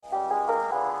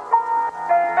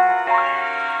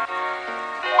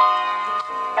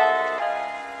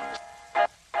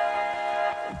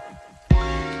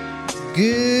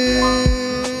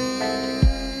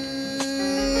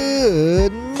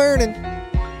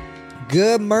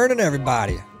Good morning,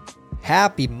 everybody.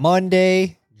 Happy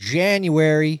Monday,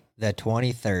 January the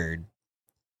 23rd.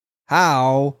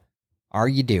 How are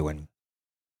you doing?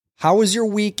 How was your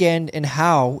weekend and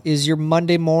how is your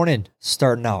Monday morning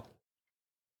starting out?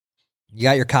 You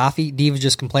got your coffee? Diva's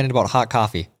just complaining about hot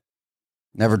coffee.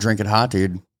 Never drink it hot,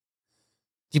 dude. Do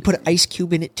you put an ice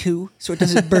cube in it too so it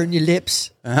doesn't burn your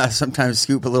lips? Sometimes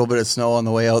scoop a little bit of snow on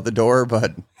the way out the door,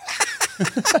 but...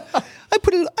 I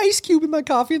put an ice cube in my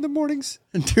coffee in the mornings.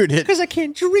 Dude, because I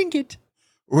can't drink it.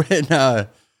 When I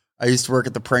used to work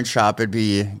at the print shop, it'd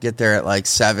be get there at like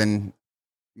 7,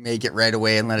 make it right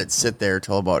away and let it sit there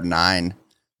till about 9.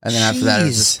 And then after that, it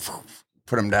just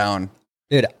put them down.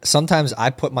 Dude, sometimes I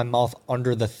put my mouth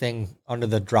under the thing, under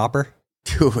the dropper.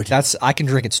 Dude. I can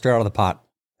drink it straight out of the pot.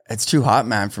 It's too hot,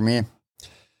 man, for me.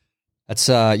 That's,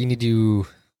 you need to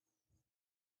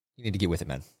get with it,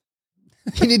 man.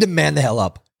 You need to man the hell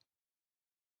up.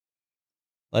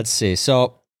 Let's see.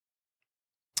 So,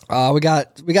 we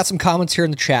got some comments here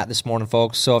in the chat this morning,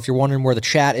 folks. So if you're wondering where the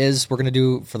chat is, we're going to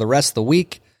do for the rest of the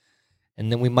week.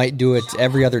 And then we might do it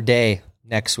every other day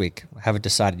next week. I haven't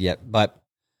decided yet, but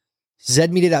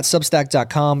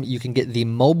zmedia.substack.com. You can get the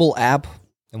mobile app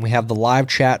and we have the live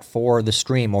chat for the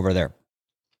stream over there.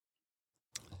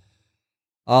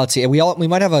 Let's see. We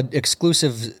might have an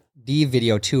exclusive D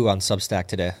video too on Substack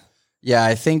today. Yeah,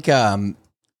 I think I'll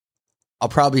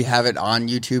probably have it on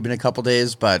YouTube in a couple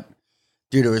days, but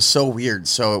dude, it was so weird.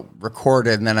 So it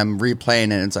recorded and then I'm replaying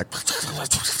and it's like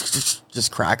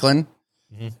just crackling.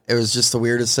 Mm-hmm. It was just the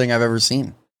weirdest thing I've ever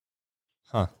seen.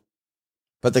 Huh.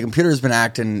 But the computer's been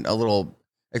acting a little,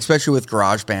 especially with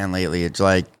GarageBand lately. It's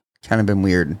like kind of been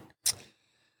weird.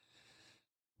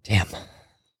 Damn.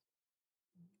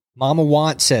 Mama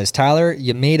Want says, Tyler,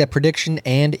 you made a prediction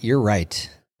and you're right.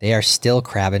 They are still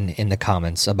crabbing in the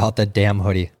comments about the damn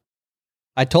hoodie.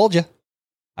 I told you.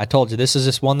 This is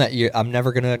just one that I'm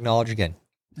never going to acknowledge again.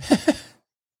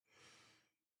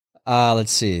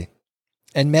 Let's see.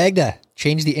 And Magda,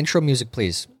 change the intro music,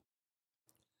 please.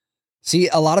 See,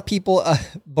 a lot of people,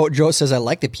 Boat Joe says, I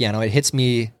like the piano. It hits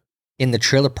me in the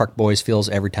Trailer Park Boys feels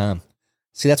every time.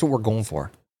 See, that's what we're going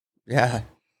for. Yeah.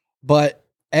 But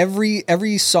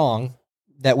every song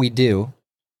that we do,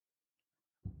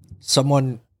 there's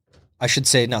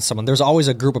always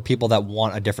a group of people that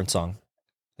want a different song.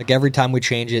 Like every time we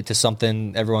change it to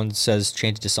something, everyone says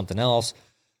change it to something else.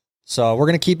 So we're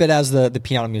going to keep it as the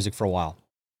piano music for a while.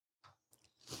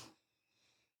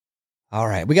 All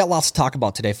right. We got lots to talk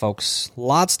about today, folks.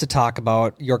 Lots to talk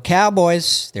about. Your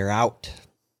Cowboys, they're out.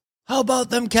 How about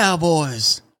them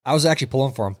Cowboys? I was actually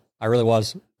pulling for them. I really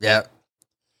was. Yeah.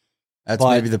 That's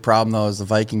maybe the problem, though, is the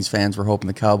Vikings fans were hoping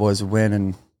the Cowboys would win,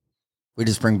 and we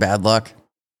just bring bad luck.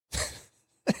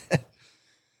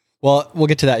 Well, we'll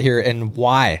get to that here and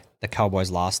why the Cowboys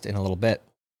lost in a little bit.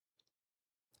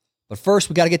 But first,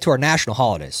 we got to get to our national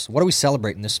holidays. What are we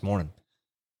celebrating this morning?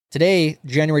 Today,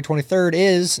 January 23rd,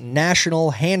 is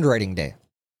National Handwriting Day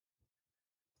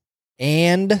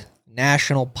and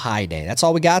National Pie Day. That's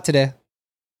all we got today.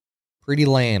 Pretty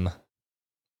lame.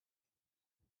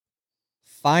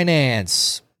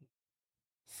 Finance.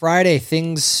 Friday,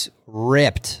 things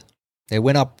ripped. They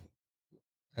went up.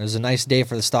 It was a nice day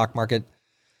for the stock market.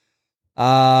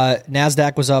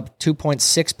 NASDAQ was up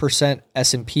 2.6%,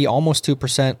 S&P almost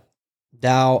 2%,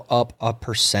 Dow up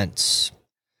 1%.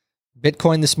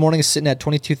 Bitcoin this morning is sitting at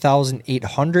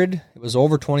 22,800. It was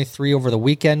over 23 over the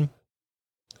weekend.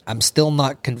 I'm still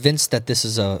not convinced that this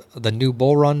is the new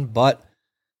bull run, but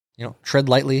tread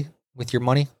lightly with your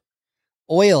money.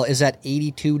 Oil is at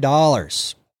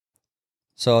 $82.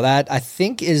 So that I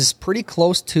think is pretty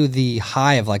close to the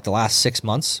high of like the last 6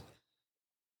 months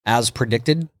as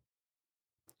predicted.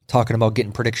 Talking about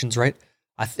getting predictions right.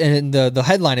 And the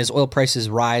headline is oil prices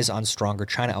rise on stronger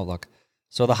China outlook.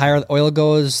 So the higher the oil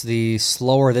goes, the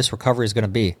slower this recovery is going to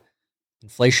be.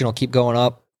 Inflation will keep going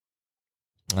up.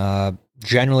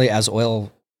 Generally, as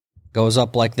oil goes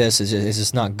up like this, is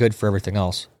just not good for everything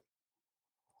else.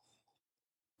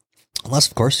 Unless,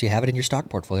 of course, you have it in your stock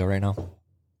portfolio right now.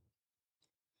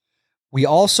 We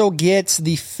also get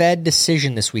the Fed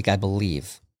decision this week, I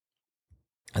believe.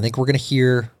 I think we're going to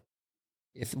hear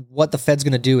what the Fed's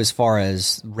going to do as far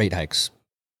as rate hikes.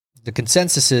 The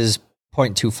consensus is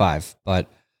 0.25,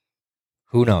 but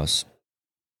who knows?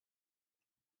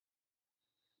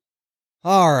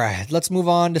 All right, let's move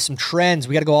on to some trends.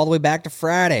 We got to go all the way back to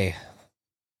Friday.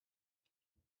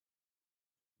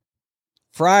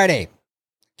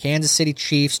 Kansas City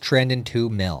Chiefs trending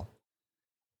 2-0.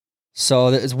 So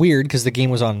it's weird because the game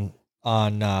was on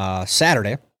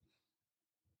Saturday.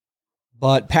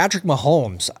 But Patrick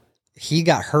Mahomes, he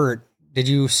got hurt Did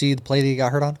you see the play that he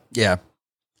got hurt on? Yeah.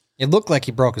 It looked like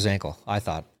he broke his ankle, I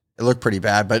thought. It looked pretty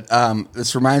bad, but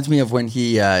this reminds me of when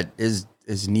he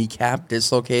his kneecap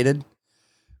dislocated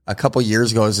a couple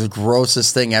years ago. It was the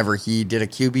grossest thing ever. He did a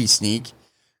QB sneak,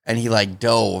 and he like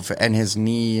dove, and his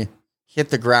knee hit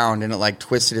the ground, and it like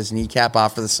twisted his kneecap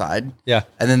off to the side. Yeah.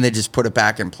 And then they just put it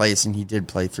back in place, and he did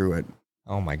play through it.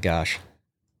 Oh, my gosh.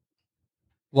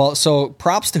 Well, so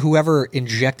props to whoever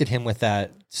injected him with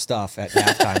that stuff at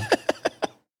halftime.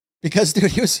 Because,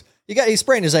 dude, he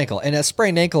sprained his ankle, and a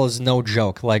sprained ankle is no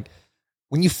joke. Like,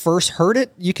 when you first hurt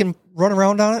it, you can run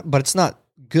around on it, but it's not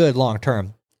good long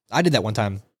term. I did that one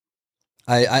time.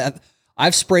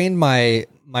 I've sprained my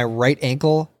right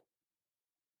ankle,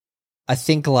 I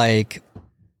think like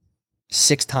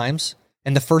 6 times.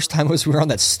 And the first time was we were on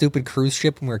that stupid cruise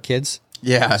ship when we were kids.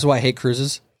 Yeah. That's why I hate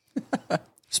cruises.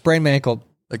 Sprained my ankle.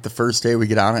 Like the first day we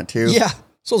get on it too. Yeah.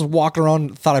 So I was walking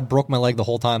around, thought I broke my leg the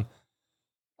whole time.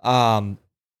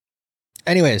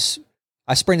 Anyways,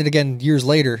 I sprained it again years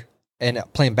later and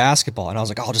playing basketball. And I was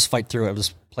like, I'll just fight through it. I'll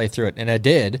just play through it. And I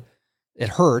did. It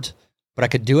hurt, but I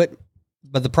could do it.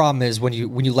 But the problem is when you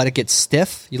let it get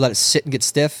stiff, you let it sit and get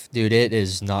stiff, dude, it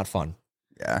is not fun.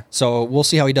 Yeah. So we'll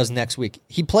see how he does next week.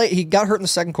 He got hurt in the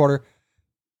second quarter,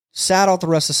 sat out the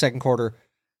rest of the second quarter,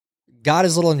 got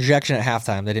his little injection at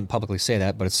halftime. They didn't publicly say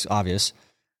that, but it's obvious.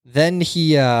 Then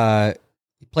he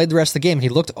played the rest of the game, and he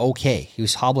looked okay. He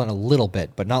was hobbling a little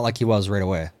bit, but not like he was right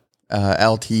away.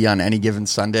 LT on any given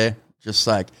Sunday, just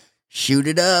like, shoot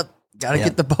it up. Got to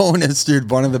get the bonus, dude.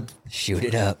 Shoot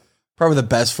it up. Probably the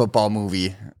best football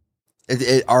movie.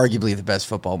 It arguably the best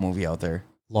football movie out there.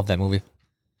 Love that movie.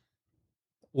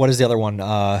 What is the other one?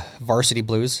 Varsity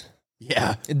Blues.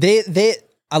 Yeah.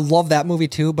 I love that movie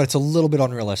too, but it's a little bit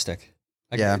unrealistic.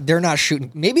 Like, yeah. They're not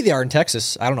shooting. Maybe they are in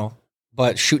Texas. I don't know.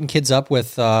 But shooting kids up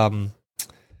with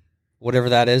whatever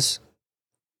that is.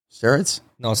 Steroids?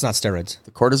 No, it's not steroids.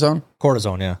 The cortisone?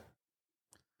 Cortisone, yeah.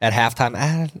 At halftime,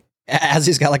 as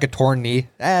he's got like a torn knee.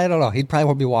 I don't know. He'd probably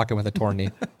won't be walking with a torn knee.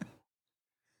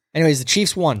 Anyways, the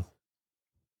Chiefs won.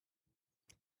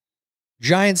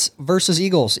 Giants versus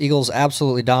Eagles. Eagles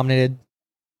absolutely dominated.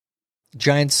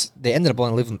 Giants, they ended up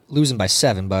only losing by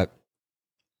 7, but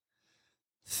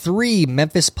 5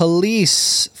 Memphis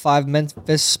police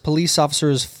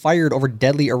officers fired over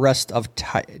deadly arrest of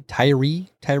Tyree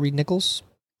Nichols.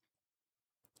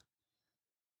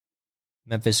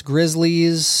 Memphis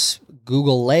Grizzlies,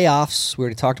 Google layoffs. We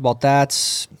already talked about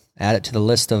that. Add it to the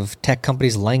list of tech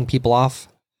companies laying people off.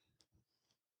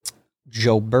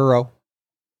 Joe Burrow,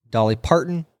 Dolly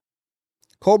Parton,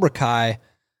 Cobra Kai.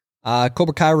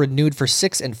 Cobra Kai renewed for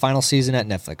 6th and final season at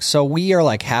Netflix. So we are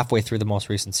like halfway through the most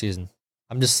recent season.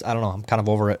 I don't know. I'm kind of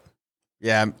over it.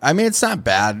 Yeah. I mean, it's not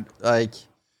bad.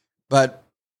 But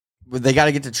they got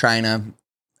to get to China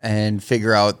and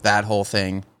figure out that whole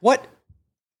thing. What?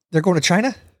 They're going to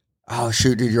China? Oh,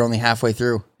 shoot, dude. You're only halfway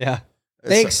through. Yeah.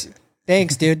 Thanks,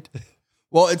 dude.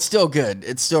 Well, it's still good.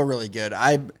 It's still really good.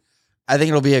 I think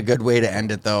it'll be a good way to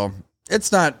end it, though.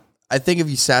 It's not. I think if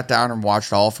you sat down and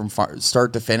watched all from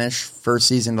start to finish, first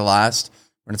season to last,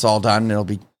 when it's all done, it'll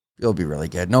be really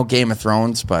good. No Game of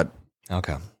Thrones, but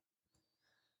okay.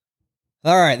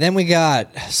 All right, then we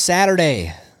got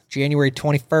Saturday, January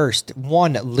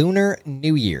 21st, Lunar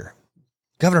New Year.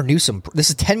 Governor Newsom. This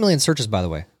is 10 million searches, by the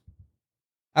way.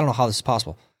 I don't know how this is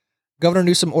possible. Governor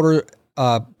Newsom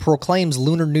proclaims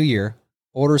Lunar New Year,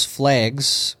 orders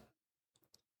flags.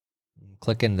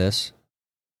 Click in this.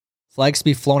 Flags to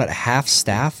be flown at half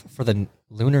staff for the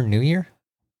Lunar New Year?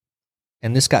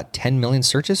 And this got 10 million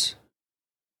searches?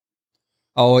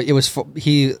 Oh, it was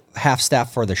half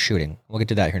staff for the shooting. We'll get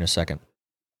to that here in a second.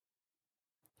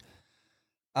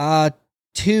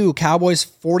 2, Cowboys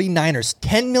 49ers,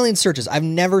 10 million searches. I've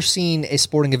never seen a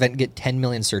sporting event get 10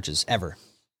 million searches, ever.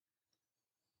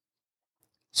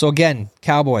 So again,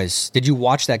 Cowboys, did you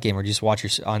watch that game or did you just watch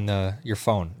your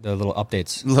phone, the little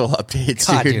updates? Little updates,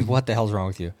 God, dude, what the hell's wrong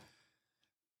with you?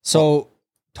 So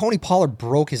Tony Pollard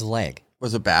broke his leg.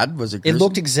 Was it bad? Was it gruesome?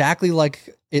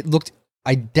 It looked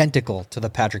identical to the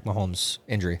Patrick Mahomes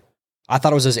injury. I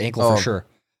thought it was his ankle for sure.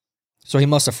 So he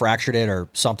must have fractured it or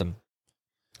something.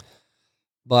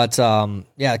 But,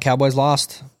 the Cowboys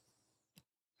lost.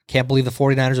 Can't believe the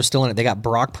 49ers are still in it. They got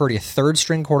Brock Purdy, a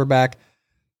third-string quarterback,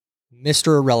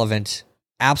 Mr. Irrelevant,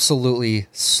 absolutely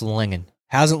slinging.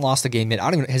 Hasn't lost a game yet.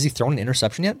 Has he thrown an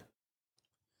interception yet?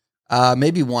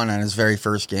 Maybe one on his very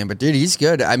first game. But, dude, he's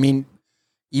good. I mean,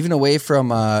 even away from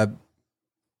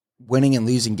winning and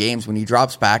losing games, when he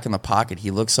drops back in the pocket, he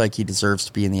looks like he deserves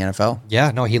to be in the NFL.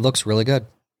 Yeah, no, he looks really good.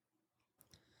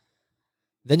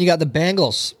 Then you got the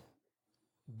Bengals.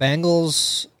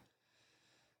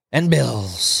 And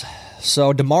Bills.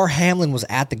 So DeMar Hamlin was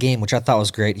at the game, which I thought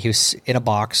was great. He was in a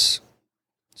box,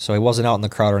 so he wasn't out in the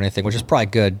crowd or anything, which is probably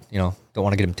good. Don't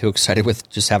want to get him too excited with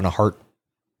just having a heart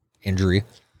injury.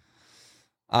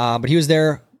 But he was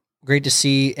there. Great to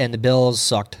see. And the Bills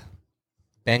sucked.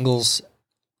 Bengals.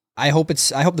 I hope the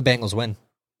Bengals win.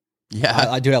 Yeah,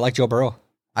 I like Joe Burrow.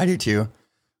 I do too.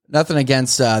 Nothing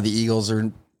against the Eagles,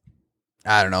 or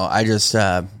I don't know. I just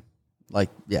yeah.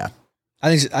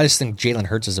 I just think Jalen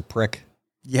Hurts is a prick.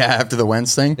 Yeah, after the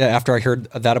Wentz thing. Yeah, after I heard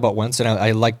that about Wentz, and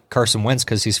I like Carson Wentz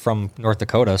because he's from North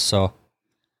Dakota. So,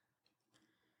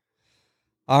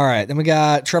 all right, then we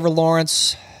got Trevor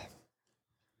Lawrence.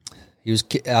 He was.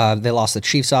 They lost the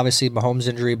Chiefs, obviously. Mahomes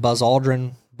injury. Buzz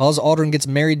Aldrin. Buzz Aldrin gets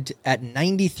married at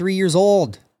 93 years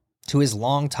old to his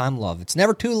longtime love. It's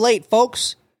never too late,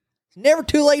 folks. It's never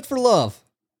too late for love.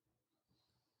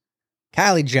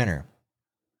 Kylie Jenner.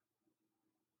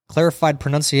 Clarified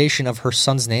pronunciation of her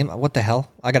son's name. What the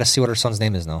hell? I got to see what her son's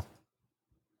name is now.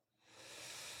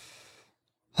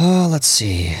 Oh, let's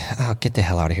see. Oh, get the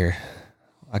hell out of here.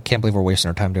 I can't believe we're wasting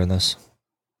our time doing this.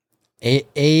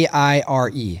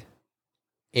 A-I-R-E.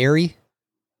 Airy?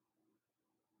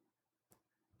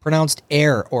 Pronounced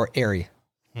air or airy.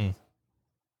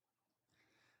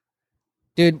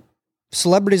 Dude,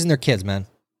 celebrities and their kids, man.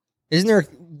 Isn't there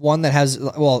one that has,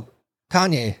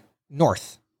 Kanye,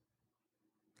 North.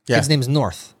 Yeah. Kid's name's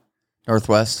North.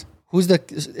 Northwest.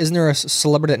 Isn't there a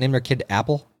celebrity that named their kid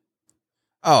Apple?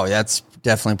 Oh, that's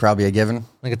definitely probably a given.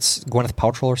 Like it's Gwyneth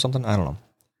Paltrow or something? I don't know.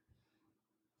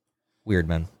 Weird,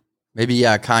 man. Maybe,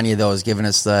 Kanye, though, has given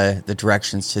us the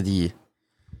directions to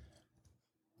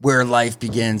where life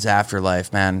begins after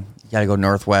life, man. You got to go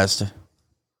northwest.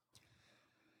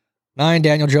 9,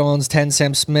 Daniel Jones. 10,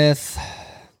 Sam Smith.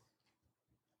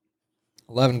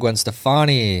 11, Gwen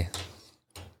Stefani.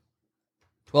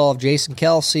 12, Jason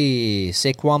Kelsey.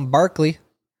 Saquon Barkley.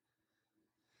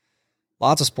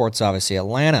 Lots of sports, obviously.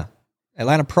 Atlanta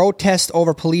protest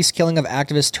over police killing of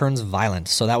activist turns violent.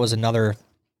 So that was another...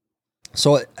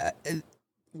 So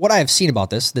what I have seen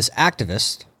about this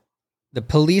activist, the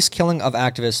police killing of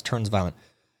activists turns violent.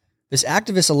 This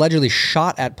activist allegedly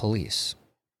shot at police.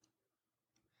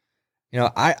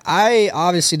 I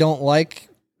obviously don't like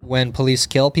when police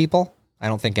kill people. I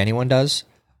don't think anyone does.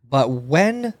 But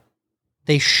when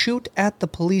they shoot at the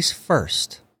police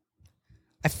first,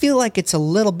 I feel like it's a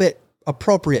little bit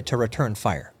appropriate to return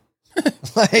fire.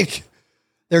 Like,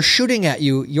 they're shooting at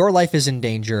you. Your life is in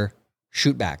danger.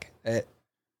 Shoot back.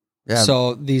 Yeah.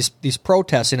 So these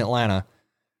protests in Atlanta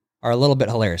are a little bit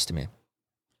hilarious to me.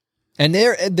 And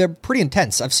they're pretty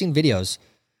intense. I've seen videos.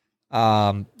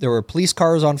 There were police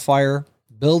cars on fire.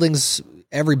 Buildings,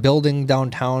 every building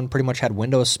downtown pretty much had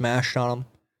windows smashed on them.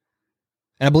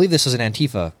 And I believe this is an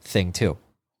Antifa thing too.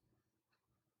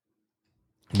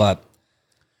 But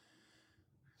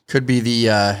could be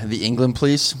the England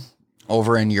police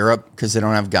over in Europe because they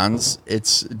don't have guns.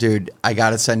 Dude, I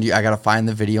gotta find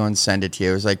the video and send it to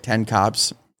you. It was like 10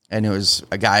 cops, and it was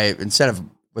a guy, instead of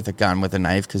with a gun, with a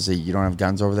knife, because you don't have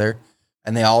guns over there.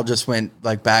 And they all just went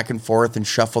like back and forth and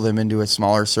shuffled them into a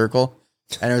smaller circle.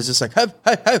 And it was just like,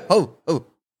 ho.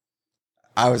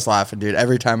 I was laughing, dude.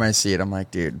 Every time I see it, I'm like,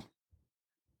 dude.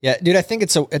 Yeah, dude, I think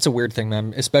it's a weird thing,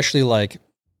 man. Especially like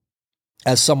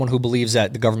as someone who believes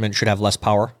that the government should have less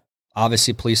power.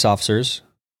 Obviously, police officers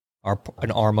are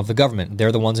an arm of the government.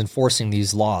 They're the ones enforcing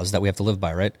these laws that we have to live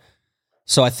by, right?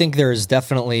 So I think there is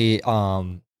definitely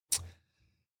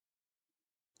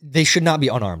they should not be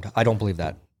unarmed. I don't believe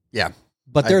that. Yeah.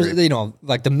 But there's,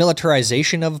 like the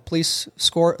militarization of police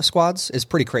squads is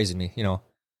pretty crazy to me,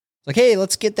 It's like, hey,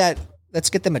 let's get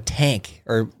them a tank,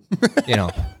 or,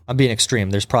 I'm being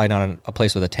extreme. There's probably not a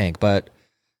place with a tank, but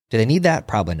do they need that?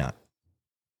 Probably not.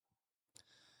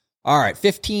 All right,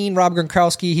 15, Rob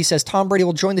Gronkowski. He says Tom Brady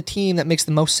will join the team that makes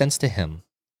the most sense to him.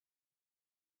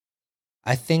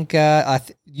 I think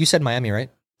you said Miami, right?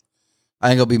 I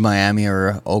think it'll be Miami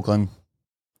or Oakland.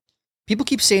 People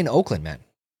keep saying Oakland, man.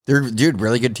 They're,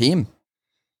 really good team.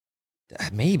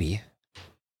 Maybe.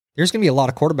 There's going to be a lot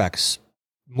of quarterbacks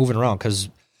moving around because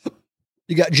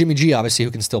you got Jimmy G, obviously,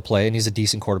 who can still play, and he's a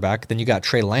decent quarterback. Then you got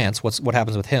Trey Lance. What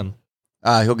happens with him?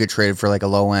 He'll get traded for like a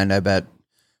low end, I bet.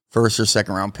 First or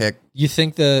second round pick. You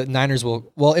think the Niners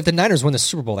will... Well, if the Niners win the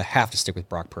Super Bowl, they have to stick with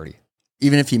Brock Purdy.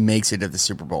 Even if he makes it to the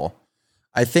Super Bowl.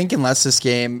 I think unless this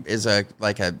game is a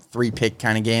 3-pick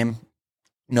kind of game,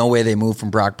 no way they move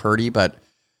from Brock Purdy, but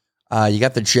you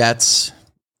got the Jets.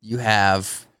 You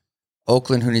have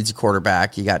Oakland, who needs a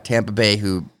quarterback. You got Tampa Bay,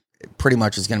 who pretty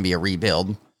much is going to be a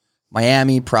rebuild.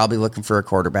 Miami, probably looking for a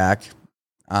quarterback.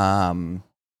 Gosh,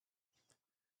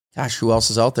 who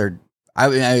else is out there?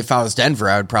 If I was Denver,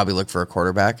 I would probably look for a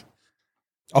quarterback.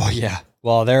 Oh yeah.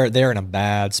 Well, they're in a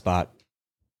bad spot.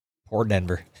 Poor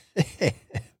Denver.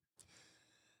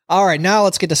 All right, now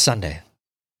let's get to Sunday.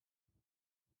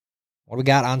 What do we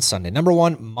got on Sunday? Number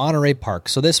 1, Monterey Park.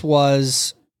 So this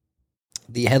was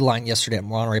the headline yesterday at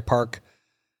Monterey Park.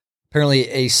 Apparently,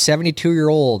 a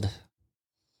 72-year-old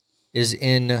is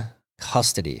in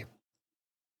custody.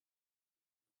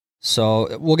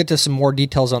 So we'll get to some more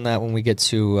details on that when we get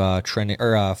to trending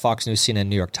or Fox News, CNN,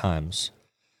 New York Times.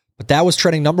 But that was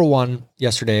trending number 1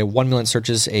 yesterday. 1 million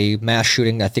searches, a mass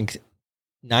shooting. I think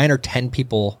 9 or 10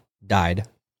 people died.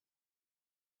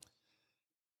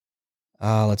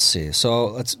 Let's see. So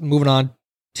let's moving on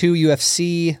to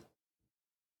UFC.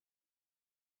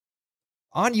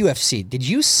 On UFC, did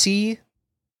you see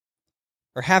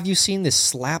or have you seen this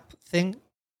slap thing?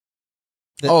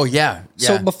 Oh, yeah.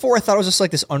 So before I thought it was just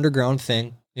like this underground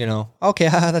thing, Okay,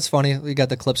 that's funny. We got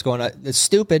the clips going. It's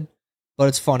stupid, but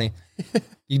it's funny.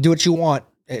 You do what you want.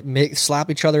 Slap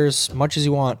each other as much as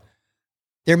you want.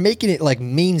 They're making it like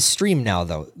mainstream now,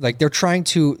 though. Like they're trying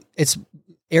to. It's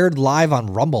aired live on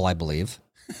Rumble, I believe,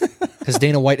 because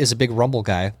Dana White is a big Rumble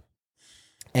guy,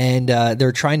 and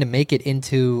they're trying to make it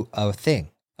into a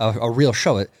thing, a real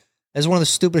show. It is one of the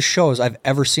stupidest shows I've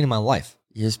ever seen in my life.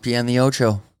 ESPN the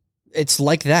Ocho. It's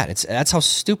like that. That's how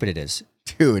stupid it is,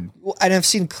 dude. And I've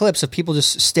seen clips of people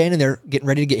just standing there, getting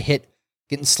ready to get hit,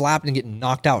 getting slapped, and getting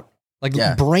knocked out, like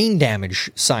brain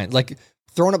damage signs, like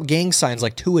throwing up gang signs,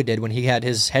 like Tua did when he had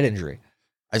his head injury.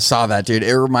 I saw that, dude.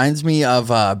 It reminds me of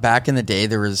back in the day,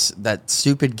 there was that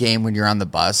stupid game when you're on the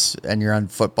bus and you're on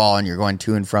football and you're going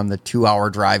to and from the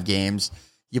 2-hour drive games.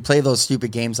 You play those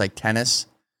stupid games like tennis.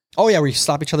 Oh, yeah, where you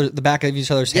slap the back of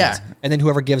each other's hands, and then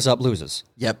whoever gives up loses.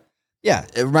 Yep. Yeah.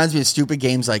 It reminds me of stupid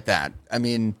games like that. I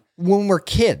mean... When we're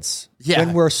kids. Yeah.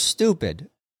 When we're stupid.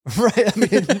 Right? I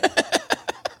mean...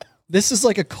 This is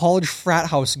like a college frat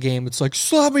house game. It's like,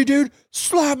 slap me, dude.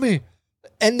 Slap me.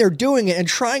 And they're doing it and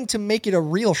trying to make it a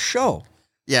real show.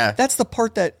 Yeah. That's the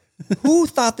part that, who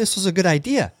thought this was a good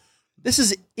idea? This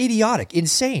is idiotic,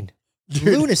 insane,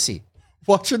 dude, lunacy.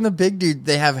 Watching the big dude,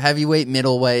 they have heavyweight,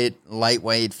 middleweight,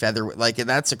 lightweight, featherweight. Like,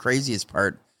 that's the craziest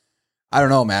part. I don't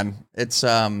know, man. It's,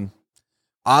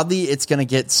 oddly, it's going to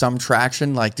get some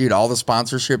traction. Like, dude, all the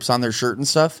sponsorships on their shirt and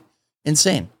stuff.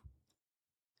 Insane.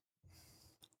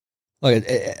 Look,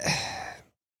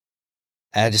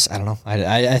 I don't know.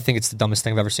 I think it's the dumbest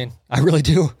thing I've ever seen. I really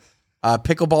do.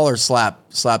 Pickleball or slap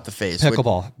the face?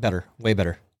 Pickleball, better, way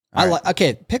better.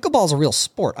 Okay, pickleball is a real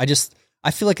sport.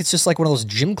 I feel like it's just like one of those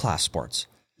gym class sports.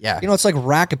 Yeah. It's like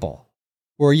racquetball,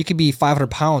 where you could be 500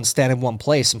 pounds, stand in one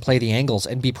place and play the angles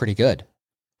and be pretty good.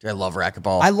 Dude, I love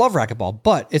racquetball. I love racquetball,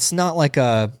 but it's not like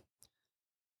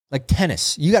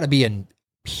tennis. You got to be in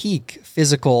peak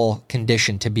physical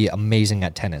condition to be amazing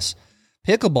at tennis.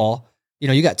 Pickleball,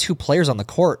 you got 2 players on the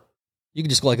court. You can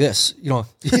just go like this. You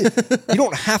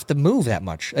don't have to move that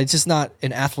much. It's just not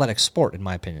an athletic sport, in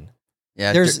my opinion.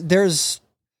 Yeah. There's,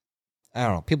 I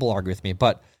don't know. People argue with me,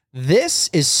 but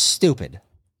this is stupid.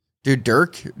 Dude,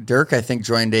 Dirk, I think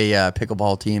joined a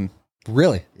pickleball team.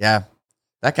 Really? Yeah.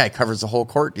 That guy covers the whole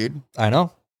court, dude. I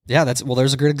know. Yeah,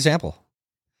 there's a good example.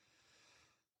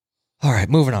 All right,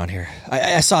 moving on here.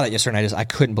 I saw that yesterday and I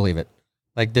couldn't believe it.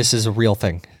 Like, this is a real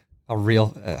thing. A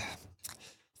real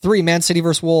 3, Man City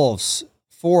vs. Wolves.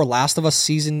 4, Last of Us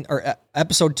season or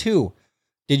episode 2.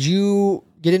 Did you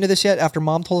get into this yet after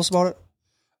Mom told us about it?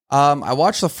 I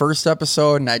watched the first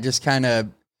episode and I just it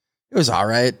was all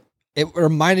right. It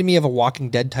reminded me of a Walking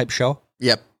Dead type show.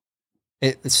 Yep.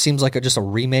 It seems like just a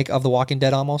remake of The Walking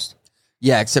Dead almost.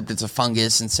 Yeah, except it's a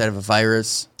fungus instead of a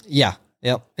virus. Yeah.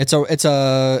 Yep. It's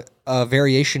a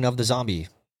variation of the zombie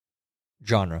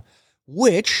genre,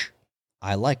 which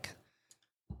I like.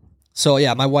 So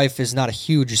yeah, my wife is not a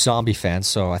huge zombie fan,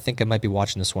 so I think I might be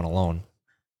watching this one alone.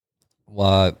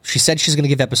 She said she's going to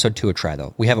give episode 2 a try,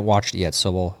 though. We haven't watched it yet,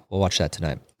 so we'll watch that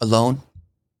tonight. Alone?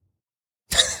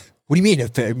 What do you mean, a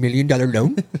 $1 million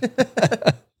loan?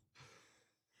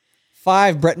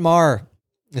 5, Brett Maher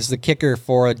is the kicker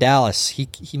for Dallas.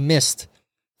 He missed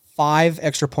 5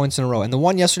 extra points in a row, and the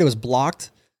one yesterday was blocked,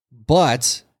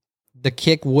 but the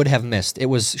kick would have missed. It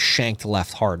was shanked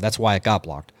left hard. That's why it got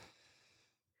blocked.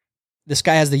 This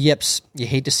guy has the yips. You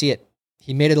hate to see it.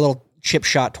 He made a little chip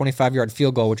shot, 25-yard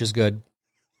field goal, which is good.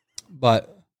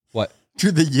 But what?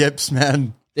 Dude, the yips,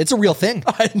 man. It's a real thing.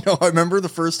 I know. I remember the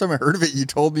first time I heard of it, you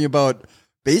told me about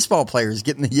baseball players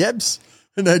getting the yips.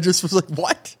 And I just was like,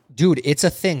 what? Dude, it's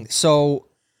a thing. So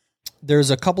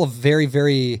there's a couple of very,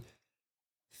 very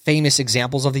famous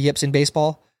examples of the yips in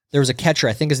baseball. There was a catcher.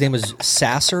 I think his name was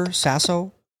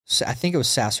Sasso. I think it was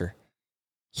Sasser.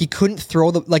 He couldn't throw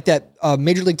like that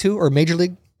Major League 2 or Major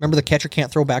League. Remember the catcher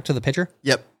can't throw back to the pitcher?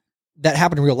 Yep. That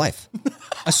happened in real life.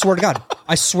 I swear to God.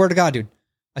 I swear to God, dude.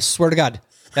 I swear to God.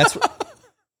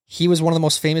 He was one of the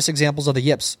most famous examples of the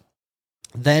yips.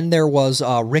 Then there was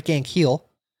Rick Ankiel.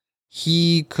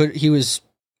 He was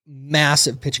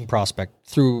massive pitching prospect,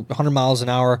 threw 100 miles an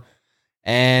hour.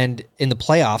 And in the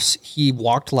playoffs, he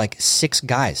walked like 6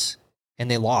 guys and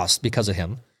they lost because of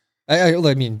him. I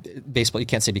mean, baseball, you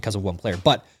can't say because of one player,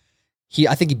 but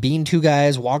I think he beaned 2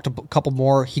 guys, walked a couple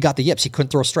more. He got the yips. He couldn't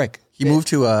throw a strike. He moved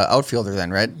to outfielder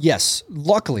then, right? Yes.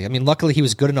 Luckily he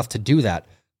was good enough to do that.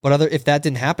 But if that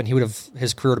didn't happen,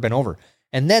 his career would have been over.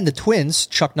 And then the Twins,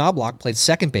 Chuck Knobloch played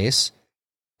second base,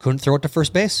 couldn't throw it to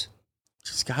first base.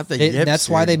 Just got the yips. That's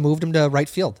why they moved him to right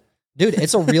field. Dude,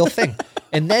 it's a real thing.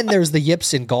 And then there's the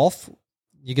yips in golf.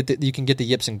 You can get the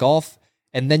yips in golf,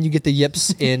 and then you get the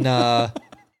yips in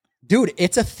dude,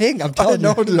 it's a thing. I'm telling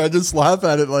you. Dude, I just laugh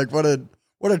at it like what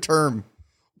a term.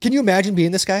 Can you imagine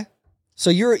being this guy? So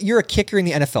you're a kicker in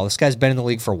the NFL. This guy's been in the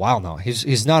league for a while now.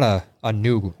 He's not a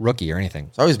new rookie or anything.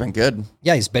 He's always been good.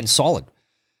 Yeah, he's been solid.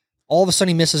 All of a sudden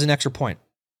he misses an extra point.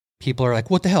 People are like,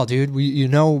 "What the hell, dude?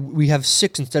 We have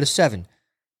 6 instead of 7."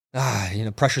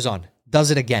 Pressure's on.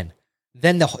 Does it again.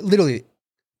 Then literally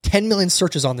 10 million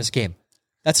searches on this game.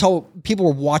 That's how people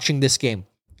were watching this game.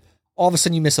 All of a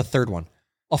sudden you miss a third one,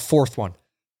 a fourth one.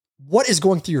 What is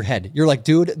going through your head? You're like,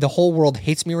 dude, the whole world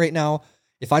hates me right now.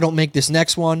 If I don't make this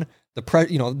next one, the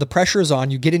pressure is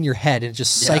on. You get in your head and it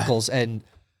just cycles. And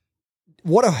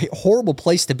what a horrible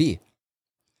place to be.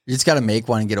 You just got to make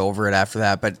one and get over it after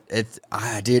that. But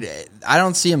dude, I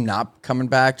don't see him not coming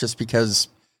back just because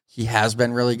he has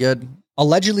been really good.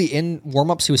 Allegedly in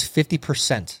warmups, he was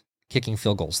 50% kicking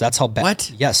field goals. That's how bad.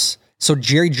 What? Yes. So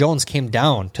Jerry Jones came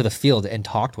down to the field and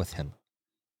talked with him.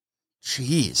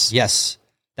 Jeez. Yes.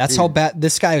 That's how bad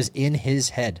this guy was in his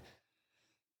head.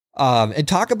 And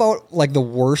talk about like the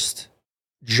worst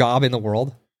job in the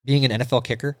world, being an NFL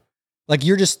kicker. Like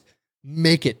you're just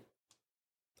make it.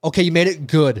 Okay, you made it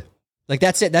good. Like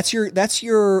that's it. That's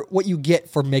your what you get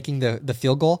for making the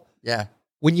field goal. Yeah.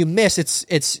 When you miss,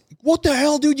 it's what the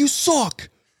hell, dude, you suck.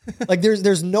 Like there's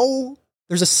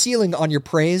a ceiling on your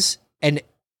praise, and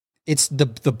it's the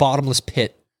bottomless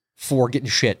pit for getting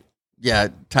shit. Yeah,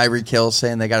 Tyreek Hill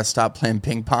saying they got to stop playing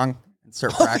ping pong and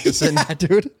start practicing. Yeah,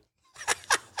 dude.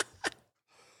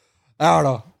 I don't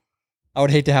know. I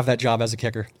would hate to have that job as a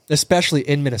kicker, especially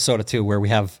in Minnesota too, where we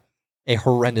have a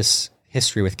horrendous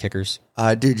history with kickers.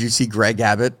 Dude, you see Greg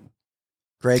Abbott?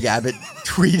 Greg Abbott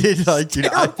tweeted like, dude,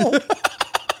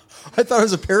 I thought it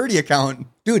was a parody account.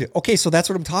 Dude, okay, so that's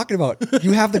what I'm talking about.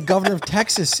 You have the governor of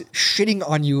Texas shitting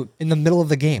on you in the middle of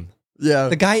the game. Yeah.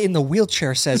 The guy in the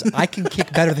wheelchair says, "I can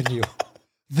kick better than you."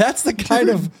 That's the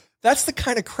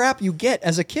kind of crap you get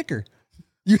as a kicker.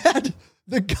 You had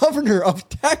the governor of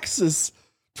Texas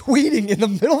tweeting in the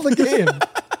middle of the game.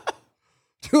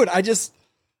 Dude,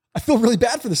 I feel really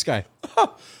bad for this guy.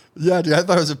 Yeah, dude, I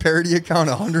thought it was a parody account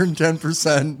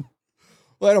 110%.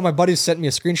 Well, I know my buddy sent me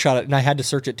a screenshot of it, and I had to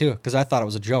search it too because I thought it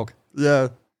was a joke. Yeah.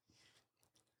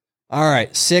 All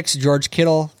right, 6, George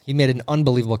Kittle. He made an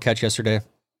unbelievable catch yesterday.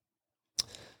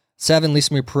 7,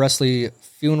 Lisa Marie Presley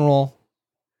funeral.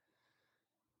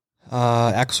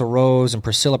 Axl Rose and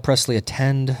Priscilla Presley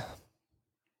attend.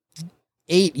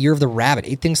 8, Year of the Rabbit.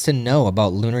 8 things to know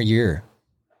about Lunar Year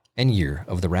and Year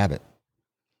of the Rabbit.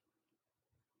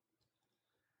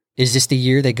 Is this the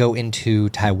year they go into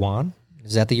Taiwan?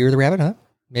 Is that the Year of the Rabbit, huh?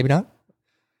 Maybe not.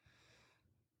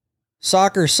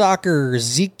 Soccer,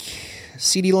 Zeke,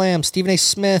 CeeDee Lamb, Stephen A.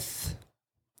 Smith.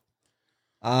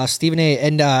 Stephen A.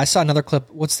 And I saw another clip.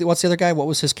 What's the other guy? What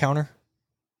was his counter?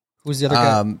 Who was the other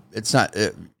guy? It's not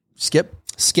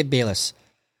Skip Bayless.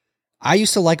 I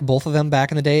used to like both of them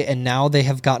back in the day, and now they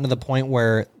have gotten to the point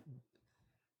where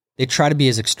they try to be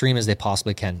as extreme as they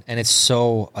possibly can, and it's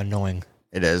so annoying.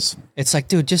 It is. It's like,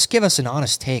 dude, just give us an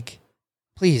honest take.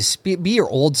 Please, be your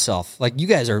old self. Like, you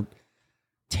guys are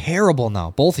terrible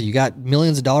now. Both of you got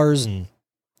millions of dollars, and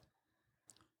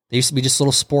they used to be just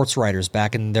little sports writers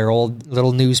back in their old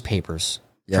little newspapers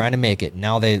trying to make it.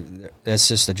 Now that's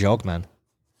just a joke, man.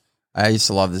 I used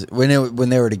to love this. When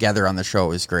they were together on the show, it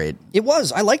was great. It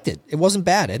was. I liked it. It wasn't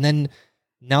bad. And then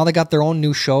now they got their own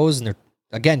new shows, and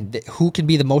who can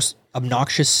be the most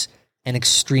obnoxious and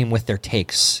extreme with their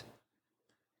takes?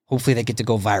 Hopefully they get to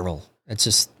go viral. It's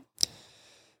just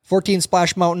 14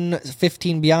 Splash Mountain,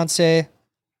 15 Beyonce.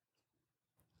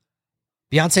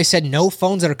 Beyonce said no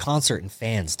phones at her concert and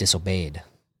fans disobeyed.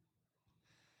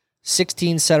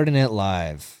 16 Saturday Night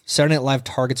Live. Saturday Night Live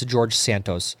targets George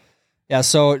Santos. Yeah,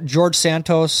 so George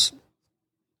Santos,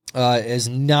 is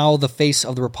now the face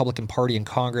of the Republican Party in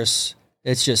Congress.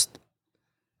 It's just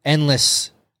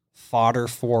endless fodder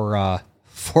for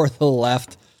the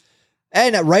left.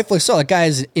 And rightfully so. That guy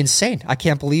is insane. I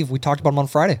can't believe we talked about him on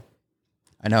Friday.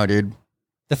 I know, dude.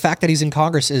 The fact that he's in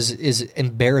Congress is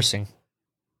embarrassing.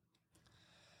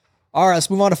 All right, let's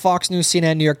move on to Fox News,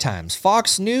 CNN, New York Times.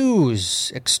 Fox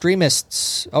News,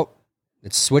 extremists. Oh,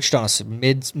 it switched on us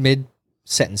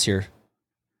mid-sentence here.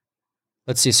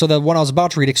 Let's see. So the one I was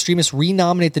about to read, extremists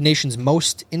renominate the nation's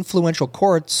most influential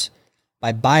courts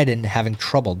by Biden having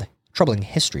troubling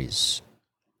histories.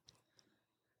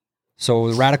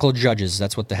 So radical judges,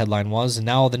 that's what the headline was. And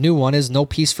now the new one is no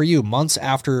peace for you. Months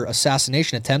after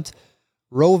assassination attempt,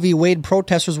 Roe v. Wade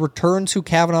protesters return to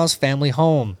Kavanaugh's family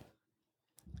home.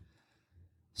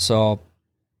 So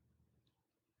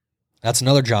that's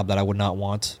another job that I would not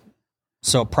want.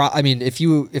 So,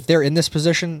 if they're in this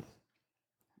position,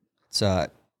 it's a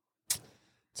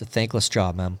thankless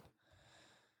job, man.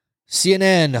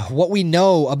 CNN, what we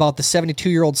know about the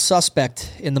 72-year-old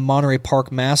suspect in the Monterey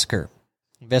Park massacre.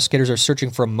 Investigators are searching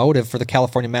for a motive for the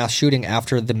California mass shooting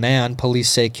after the man police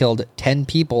say killed 10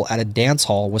 people at a dance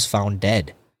hall was found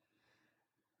dead.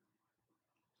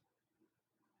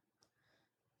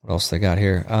 What else they got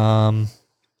here?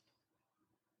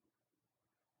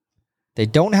 They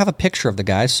don't have a picture of the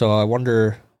guy, so I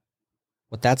wonder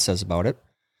what that says about it.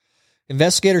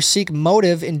 Investigators seek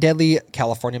motive in deadly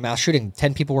California mass shooting.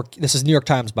 10 people were... This is New York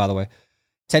Times, by the way.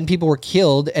 10 people were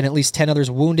killed and at least 10 others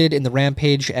wounded in the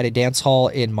rampage at a dance hall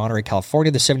in Monterey,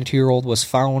 California. The 72-year-old was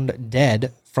found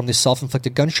dead from the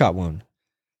self-inflicted gunshot wound.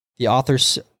 The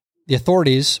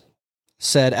authorities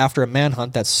said after a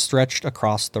manhunt that stretched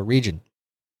across the region.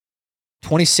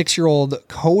 26-year-old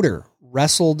Coder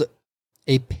wrestled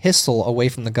a pistol away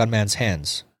from the gunman's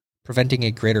hands, preventing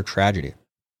a greater tragedy.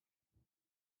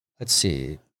 Let's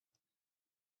see.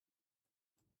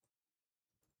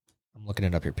 I'm looking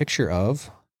it up here. Picture of...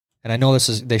 And I know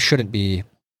they shouldn't be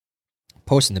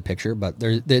posting the picture, but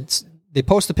they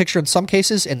post the picture in some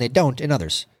cases and they don't in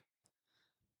others.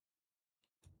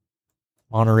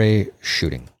 Monterey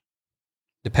shooting.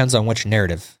 Depends on which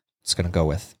narrative it's going to go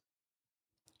with.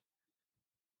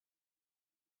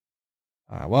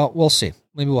 All right, well, we'll see.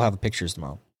 Maybe we'll have pictures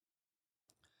tomorrow.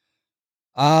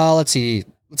 Let's see.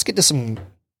 Let's get to some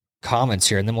comments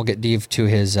here, and then we'll get Dave to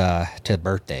his to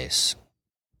birthdays.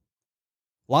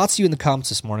 Lots of you in the comments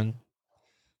this morning.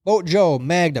 Boat Joe,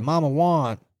 Magda, Mama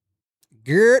Want,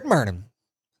 Gert Merton,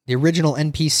 the original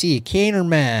NPC,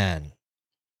 Canerman.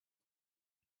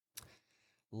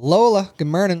 Lola, good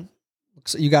morning.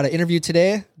 Looks like you got an interview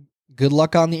today. Good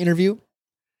luck on the interview.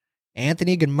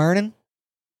 Anthony, good morning.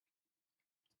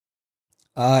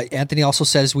 Anthony also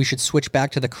says we should switch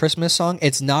back to the Christmas song.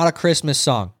 It's not a Christmas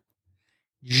song.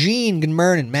 Jean, good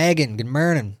morning. Megan, good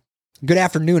morning. Good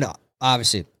afternoon,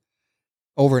 obviously.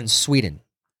 Over in Sweden.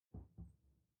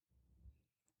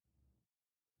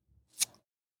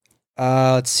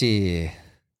 Let's see.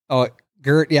 Oh,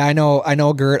 Gert. Yeah, I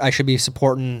know, Gert. I should be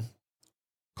supporting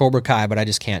Cobra Kai, but I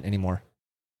just can't anymore.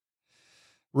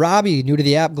 Robbie, new to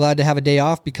the app, glad to have a day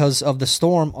off because of the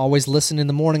storm. Always listen in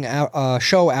the morning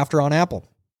show after on Apple.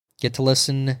 Get to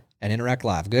listen and interact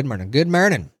live. Good morning. Good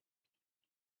morning.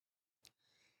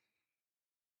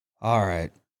 All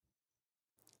right.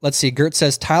 Let's see. Gert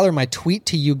says, Tyler, my tweet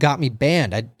to you got me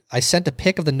banned. I sent a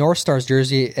pic of the North Stars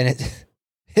jersey, and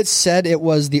it said it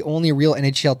was the only real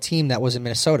NHL team that was in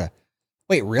Minnesota.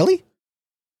 Wait, really?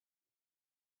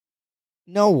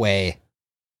 No way.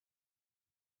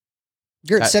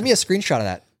 Gert, send me a screenshot of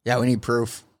that. Yeah, we need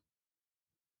proof.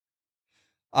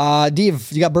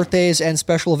 Dave, you got birthdays and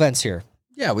special events here.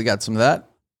 Yeah, we got some of that.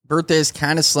 Birthday's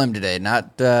kind of slim today.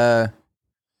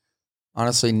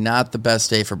 Honestly, not the best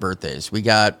day for birthdays. We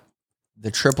got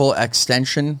the Triple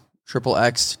Extension, Triple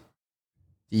X,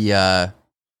 the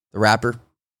rapper.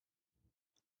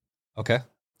 Okay.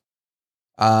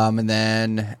 And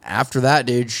then after that,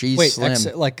 dude, she's slim. X,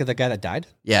 like the guy that died?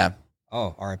 Yeah.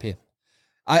 Oh, R.I.P.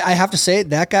 I have to say,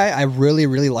 that guy, I really,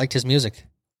 really liked his music.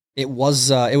 It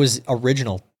was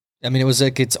original. I mean, it was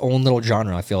like its own little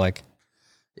genre, I feel like.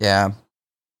 Yeah.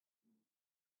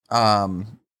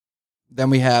 Then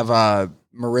we have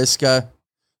Mariska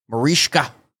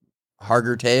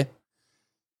Hargitay,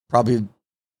 probably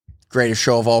greatest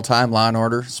show of all time, Law and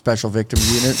Order, Special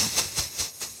Victims Unit.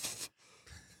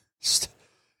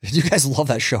 You guys love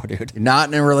that show, dude. You're not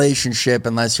in a relationship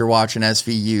unless you're watching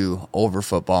SVU over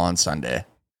football on Sunday.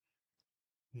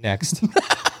 Next.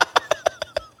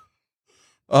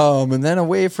 And then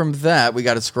away from that, we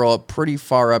got to scroll up pretty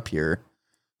far up here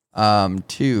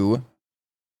to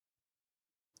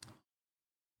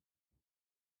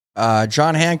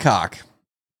John Hancock.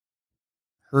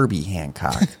 Herbie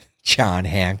Hancock. John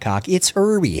Hancock. It's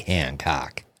Herbie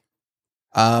Hancock.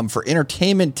 For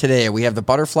entertainment today, we have The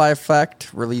Butterfly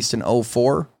Effect, released in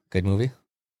 2004. Good movie.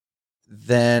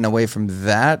 Then away from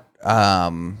that,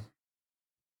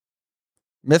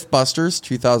 Mythbusters,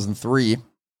 2003.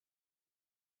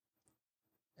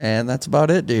 And that's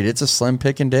about it, dude. It's a slim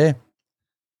picking day.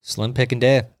 Slim picking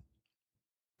day.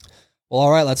 Well,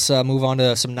 all right, let's move on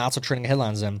to some not so trending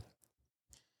headlines then.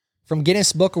 From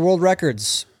Guinness Book of World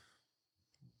Records,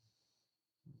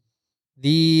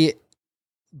 the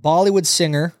Bollywood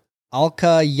singer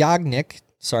Alka Yagnik,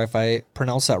 sorry if I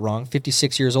pronounced that wrong,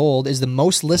 56 years old, is the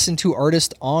most listened to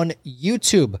artist on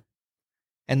YouTube.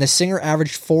 And the singer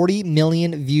averaged 40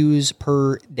 million views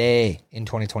per day in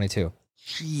 2022.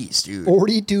 Jeez, dude.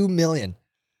 42 million.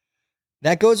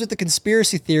 That goes with the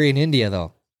conspiracy theory in India,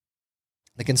 though.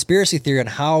 The conspiracy theory on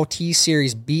how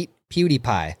T-Series beat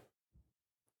PewDiePie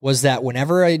was that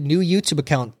whenever a new YouTube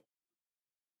account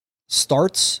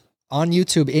starts on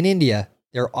YouTube in India,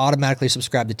 they're automatically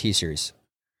subscribed to T-Series.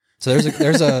 So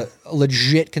there's a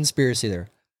legit conspiracy there.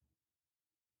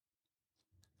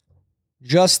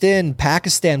 Just in,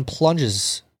 Pakistan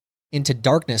plunges into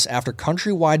darkness after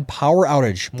countrywide power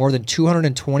outage. More than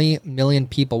 220 million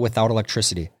people without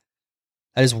electricity.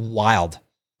 That is wild.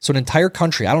 So an entire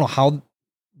country, I don't know how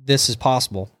this is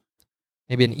possible.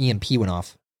 Maybe an EMP went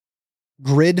off.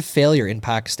 Grid failure in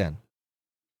Pakistan.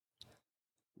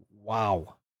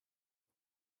 Wow.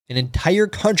 An entire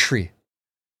country.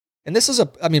 And this is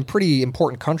pretty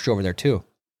important country over there too.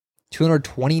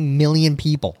 220 million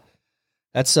people.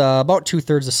 That's about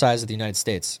 2/3 the size of the United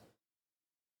States.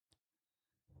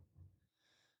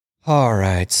 All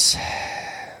right.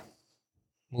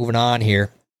 Moving on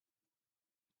here.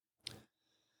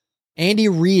 Andy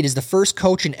Reid is the first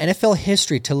coach in NFL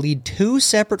history to lead 2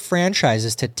 separate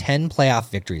franchises to 10 playoff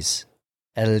victories.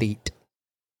 Elite.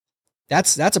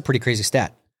 That's a pretty crazy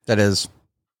stat. That is.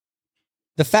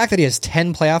 The fact that he has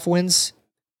 10 playoff wins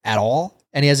at all,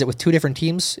 and he has it with 2 different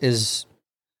teams, is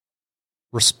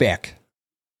respect.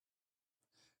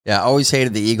 Yeah, I always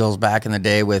hated the Eagles back in the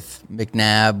day with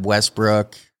McNabb,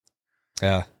 Westbrook.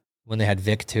 Yeah, when they had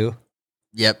Vic too.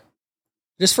 Yep.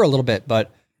 Just for a little bit,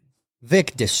 but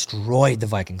Vic destroyed the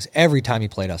Vikings every time he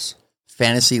played us.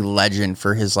 Fantasy legend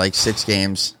for his 6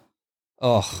 games.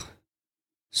 Oh,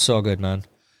 so good, man.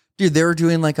 Dude, they were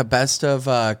doing a best of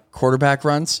quarterback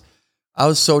runs. I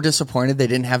was so disappointed they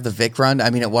didn't have the Vic run. I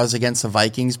mean, it was against the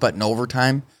Vikings, but in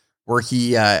overtime, where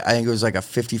he, I think it was a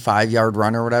 55-yard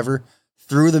run or whatever,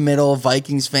 through the middle.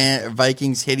 Vikings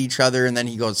hit each other, and then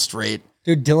he goes straight.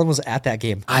 Dude, Dylan was at that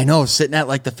game. I know, sitting at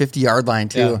the 50-yard line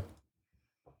too. Yeah.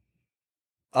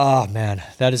 Oh man,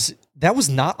 that was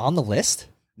not on the list.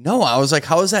 No, I was like,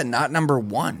 how is that not number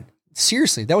 1?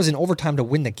 Seriously, that was in overtime to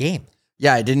win the game.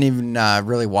 Yeah, I didn't even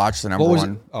really watch the number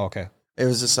 1. Oh, okay. It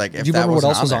was just Do you remember what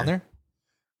else was on there?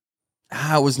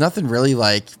 It was nothing really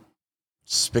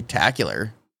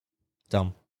spectacular.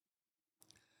 Dumb.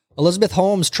 Elizabeth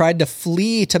Holmes tried to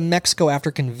flee to Mexico after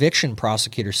conviction,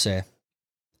 prosecutors say.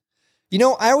 You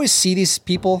know, I always see these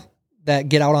people that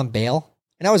get out on bail,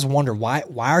 and I always wonder, why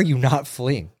are you not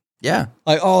fleeing? Yeah.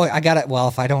 I got it. Well,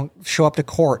 if I don't show up to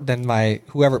court, then my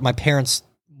parents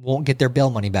won't get their bail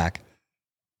money back.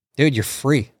 Dude, you're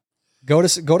free. Go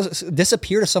to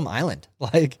disappear to some island.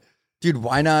 Dude,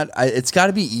 why not? It's got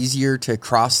to be easier to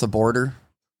cross the border.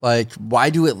 Why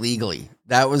do it legally?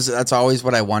 That's always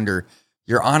what I wonder.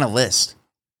 You're on a list.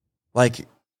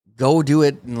 Go do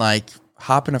it and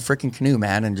hop in a freaking canoe,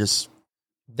 man, and just.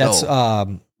 That's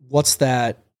go. What's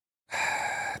that?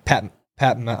 Pat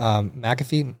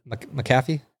McAfee?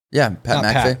 McAfee? Yeah, Pat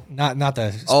McAfee. Not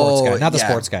the sports guy. Not the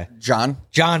sports guy. John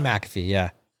McAfee. Yeah,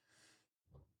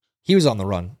 he was on the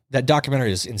run. That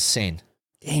documentary is insane.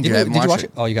 Dang, Did you watch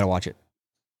it? Oh, you got to watch it.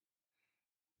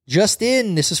 Just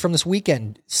in, this is from this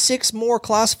weekend. 6 more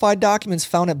classified documents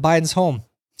found at Biden's home.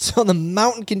 So the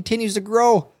mountain continues to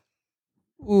grow.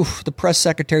 Oof, the press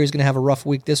secretary is going to have a rough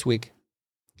week this week.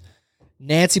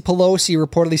 Nancy Pelosi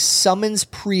reportedly summons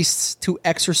priests to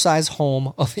exorcise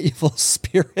home of evil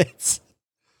spirits.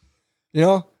 You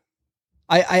know,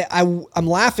 I'm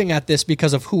laughing at this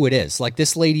because of who it is.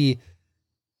 This lady,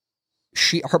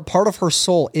 part of her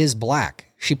soul is black.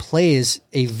 She plays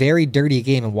a very dirty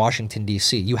game in Washington,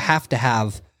 D.C. You have to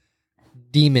have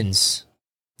demons.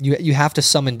 You have to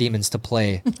summon demons to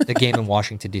play the game in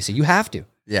Washington, D.C. You have to.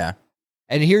 Yeah.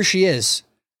 And here she is,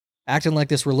 acting like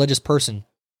this religious person.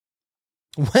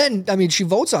 When, she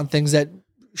votes on things that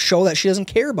show that she doesn't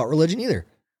care about religion either.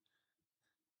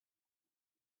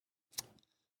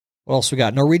 What else we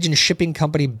got? Norwegian shipping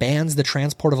company bans the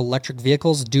transport of electric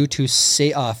vehicles due to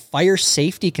fire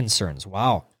safety concerns.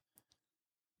 Wow.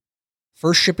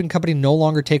 First shipping company no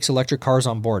longer takes electric cars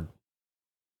on board.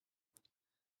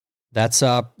 That's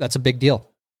a big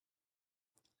deal.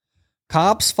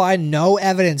 Cops find no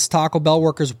evidence Taco Bell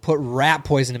workers put rat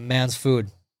poison in man's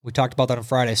food. We talked about that on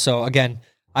Friday. So again,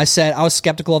 I said I was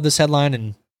skeptical of this headline,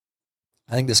 and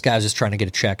I think this guy was just trying to get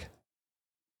a check.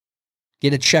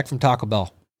 Get a check from Taco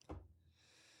Bell.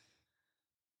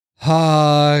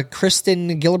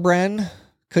 Kristen Gillibrand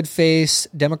could face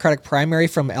Democratic primary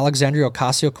from Alexandria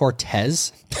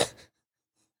Ocasio-Cortez.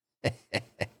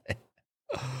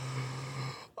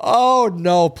 Oh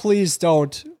no, please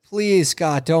don't. Please,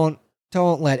 God, don't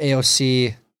let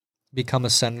AOC become a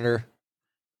senator.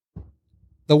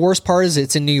 The worst part is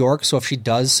it's in New York, so if she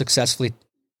does successfully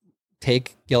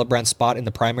take Gillibrand's spot in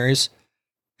the primaries,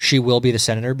 she will be the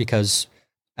senator because,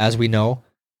 as we know,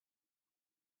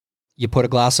 you put a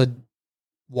glass of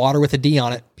water with a D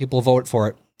on it, people vote for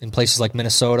it. In places like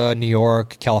Minnesota, New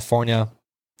York, California,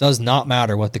 does not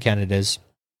matter what the candidate is.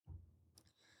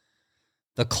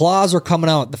 The claws are coming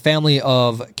out. The family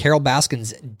of Carol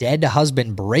Baskin's dead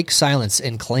husband break silence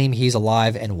and claim he's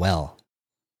alive and well.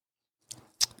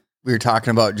 We were talking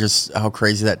about just how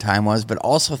crazy that time was, but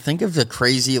also think of the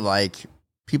crazy, like,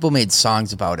 people made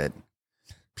songs about it.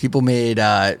 People made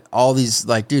all these,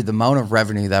 like, dude, the amount of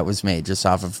revenue that was made just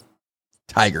off of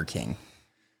Tiger King.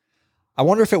 I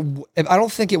wonder if I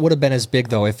don't think it would have been as big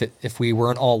though if we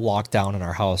weren't all locked down in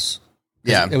our house.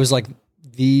 Yeah. It was like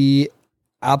the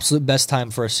absolute best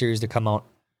time for a series to come out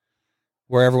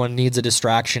where everyone needs a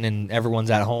distraction and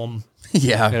everyone's at home.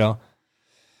 Yeah. You know.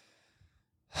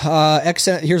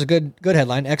 Here's a good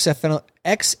headline.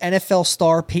 Ex-NFL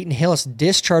star Peyton Hillis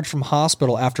discharged from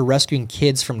hospital after rescuing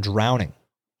kids from drowning.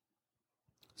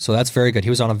 So that's very good. He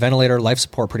was on a ventilator, life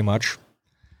support pretty much.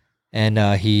 And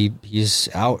he's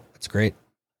out. That's great.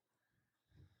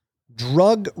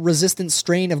 Drug-resistant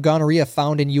strain of gonorrhea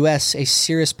found in U.S., a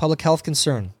serious public health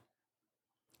concern.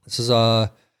 This is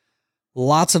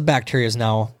lots of bacteria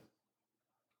now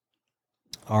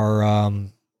are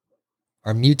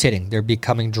mutating. They're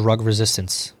becoming drug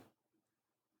resistant.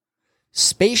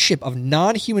 Spaceship of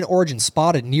non-human origin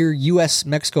spotted near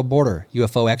U.S.-Mexico border,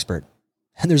 UFO expert.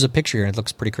 And there's a picture here, and it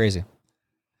looks pretty crazy.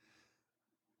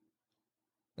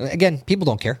 Again, people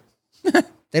don't care.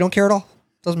 They don't care at all.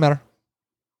 Doesn't matter.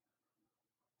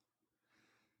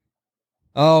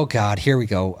 Oh, God. Here we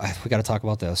go. We got to talk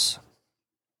about this.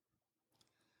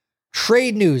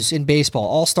 Trade news in baseball.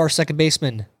 All-star second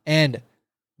baseman and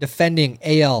defending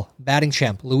AL batting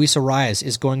champ Luis Arraez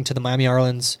is going to the Miami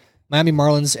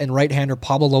Marlins, and right-hander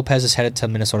Pablo Lopez is headed to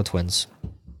Minnesota Twins.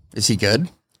 Is he good?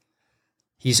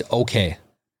 He's okay.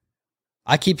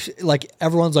 I keep, like,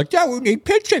 everyone's like, yeah, we need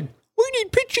pitching.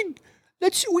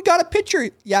 We got a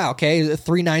pitcher. Yeah, okay.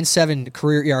 3.97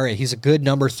 career ERA. He's a good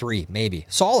number 3, maybe.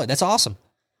 Solid. That's awesome.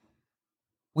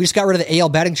 We just got rid of the AL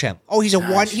batting champ. Oh, he's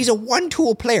a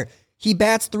one-tool player. He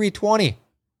bats .320.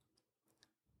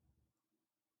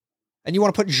 And you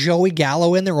want to put Joey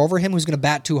Gallo in there over him, who's going to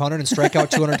bat 200 and strike out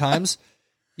 200 times?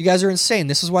 You guys are insane.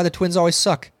 This is why the Twins always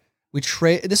suck.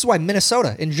 This is why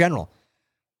Minnesota in general.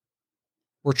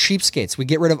 We're cheapskates. We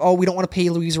get rid of, we don't want to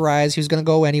pay Luis Arraez. He was going to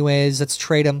go anyways. Let's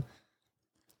trade him.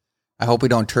 I hope we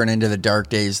don't turn into the dark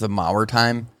days of the Mauer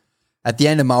time. At the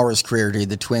end of Mauer's career, dude,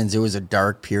 the Twins, it was a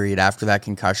dark period after that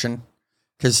concussion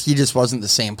because he just wasn't the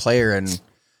same player, and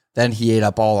then he ate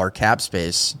up all our cap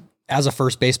space. As a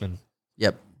first baseman.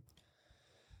 Yep.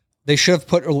 They should have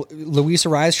put, Luis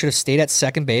Arraez should have stayed at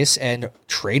second base and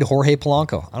trade Jorge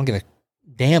Polanco. I don't give a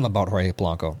damn about Jorge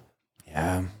Polanco.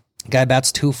 Yeah. Guy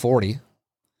bats .240.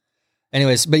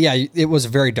 Anyways, but yeah, it was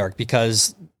very dark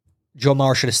because Joe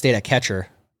Mauer should have stayed at catcher.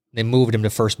 They moved him to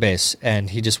first base, and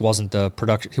he just wasn't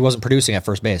he wasn't producing at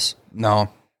first base. No.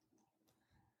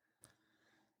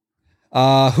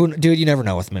 Dude, you never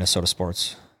know with Minnesota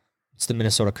sports. It's the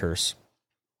Minnesota curse.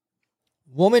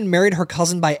 Woman married her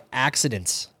cousin by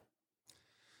accident.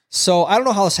 So I don't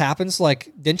know how this happens.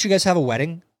 Like, didn't you guys have a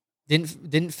wedding?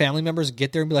 Didn't family members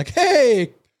get there and be like,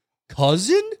 hey,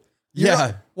 cousin?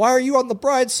 Yeah. Why are you on the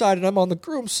bride's side and I'm on the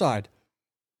groom's side?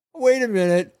 Wait a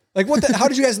minute. Like, what? How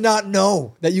did you guys not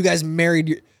know that you guys married?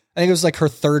 I think it was like her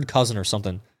third cousin or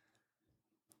something.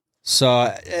 So,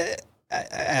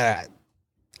 I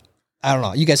don't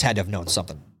know. You guys had to have known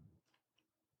something.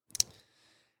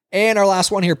 And our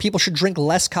last one here. People should drink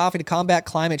less coffee to combat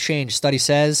climate change. Study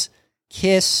says,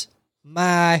 kiss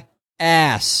my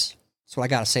ass. That's what I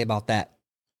got to say about that.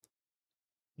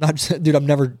 Dude, I'm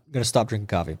never going to stop drinking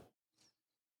coffee.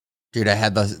 Dude, I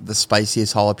had the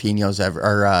spiciest jalapenos ever,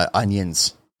 or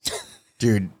onions.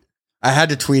 Dude, I had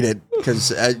to tweet it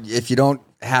because if you don't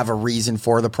have a reason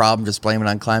for the problem, just blame it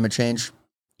on climate change.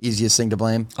 Easiest thing to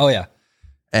blame. Oh, yeah.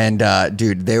 And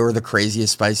dude, they were the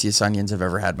craziest, spiciest onions I've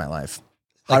ever had in my life.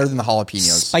 Hotter than the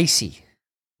jalapenos. Spicy.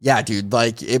 Yeah, dude,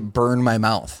 like it burned my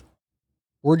mouth.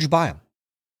 Where'd you buy them?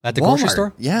 At the Walmart. grocery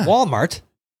store? Yeah. Walmart.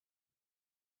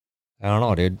 I don't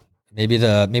know, dude. Maybe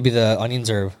the onions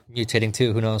are mutating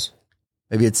too. Who knows?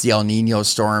 Maybe it's the El Nino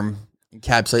storm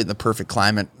encapsulating the perfect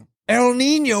climate. El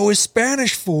Nino is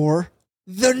Spanish for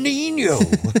the Nino.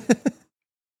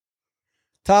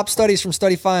 Top studies from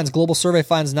study finds. Global survey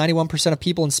finds 91% of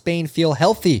people in Spain feel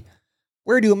healthy.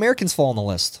 Where do Americans fall on the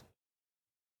list?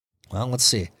 Well, let's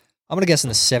see. I'm going to guess in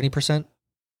the 70%,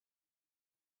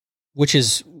 which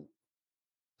is,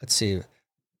 let's see.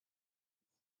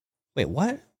 Wait,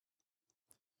 what?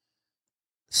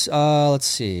 Let's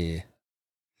see.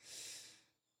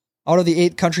 Out of the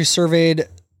 8 countries surveyed,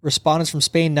 respondents from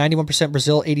Spain, 91%,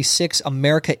 Brazil, 86%,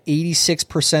 America,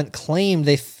 86% claim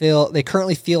they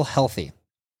currently feel healthy.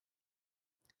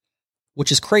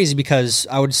 Which is crazy because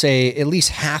I would say at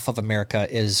least half of America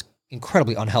is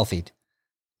incredibly unhealthy,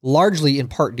 largely in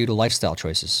part due to lifestyle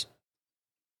choices.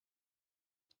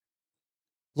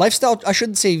 Lifestyle, I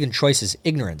shouldn't say even choices,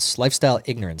 ignorance, lifestyle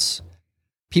ignorance.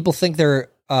 People think they're,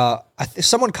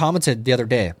 someone commented the other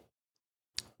day,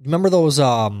 remember those,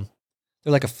 they're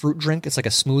like a fruit drink, it's like a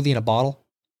smoothie in a bottle?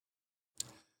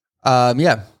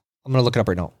 Yeah. I'm going to look it up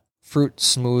right now. Fruit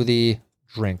smoothie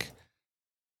drink.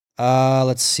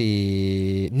 Let's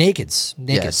see. Nakeds.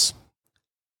 Yes.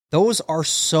 Those are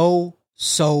so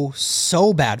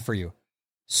bad for you.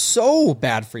 So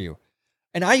bad for you.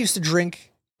 And I used to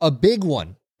drink a big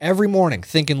one every morning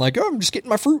thinking like, oh, I'm just getting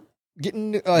my fruit,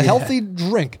 getting a healthy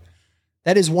drink.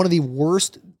 That is one of the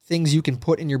worst things you can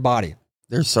put in your body.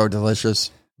 They're so delicious.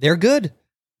 They're good.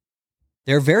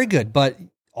 They're very good, but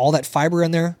all that fiber in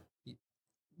there,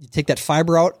 you take that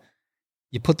fiber out,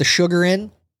 you put the sugar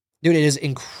in, dude, it is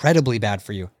incredibly bad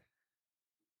for you.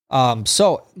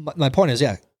 So my point is,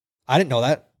 yeah, I didn't know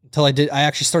that until I did. I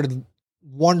actually started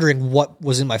wondering what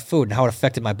was in my food and how it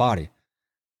affected my body.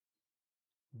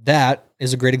 That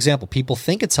is a great example. People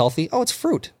think it's healthy. Oh, it's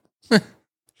fruit.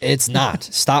 It's not.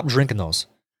 Stop drinking those.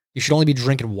 You should only be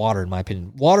drinking water, in my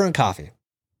opinion. Water and coffee.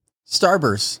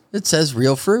 Starburst. It says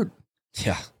real fruit.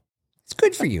 Yeah. It's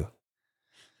good for you.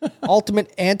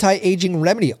 Ultimate anti-aging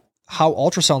remedy. How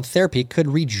ultrasound therapy could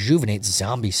rejuvenate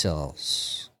zombie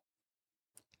cells.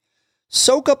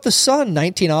 Soak up the sun.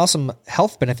 19 awesome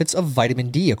health benefits of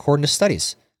vitamin D, according to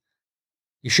studies.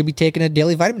 You should be taking a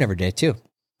daily vitamin every day, too.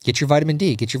 Get your vitamin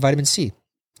D. Get your vitamin C.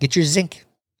 Get your zinc.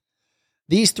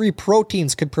 These 3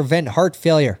 proteins could prevent heart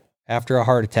failure after a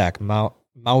heart attack,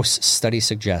 mouse study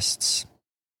suggests.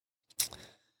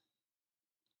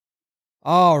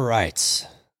 All right.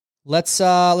 Let's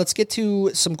get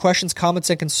to some questions, comments,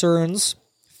 and concerns.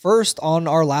 First, on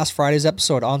our last Friday's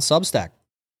episode on Substack.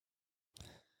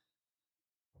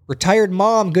 Retired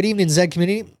mom, good evening, Zed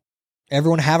community.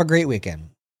 Everyone have a great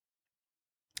weekend.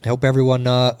 I hope everyone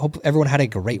had a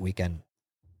great weekend.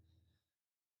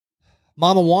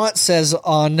 Mama Want says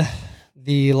on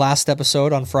the last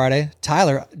episode on Friday,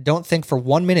 Tyler, don't think for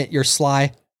 1 minute your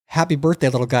sly happy birthday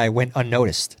little guy went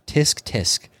unnoticed. Tisk,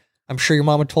 tisk. I'm sure your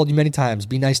mama told you many times,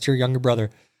 be nice to your younger brother.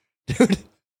 Dude,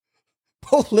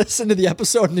 go listen to the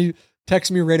episode and you text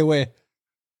me right away.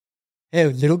 Hey,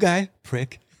 little guy,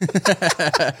 prick.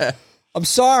 I'm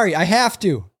sorry. I have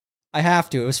to.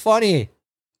 It was funny.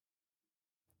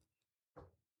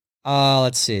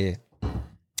 Let's see.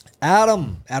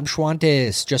 Adam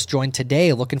Schwantes just joined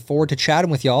today. Looking forward to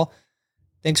chatting with y'all.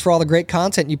 Thanks for all the great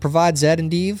content you provide, Zed and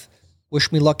Dave.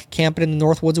 Wish me luck camping in the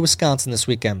North Woods of Wisconsin this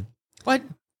weekend. What?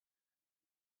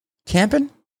 Camping?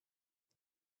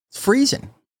 It's freezing.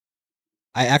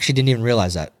 I actually didn't even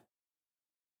realize that.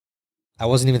 I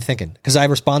wasn't even thinking. Because I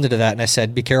responded to that and I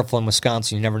said, be careful in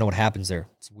Wisconsin. You never know what happens there.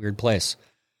 It's a weird place.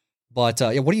 But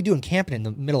yeah, what are you doing camping in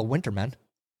the middle of winter, man?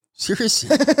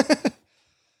 Seriously?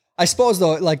 I suppose,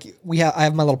 though, like I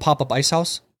have my little pop-up ice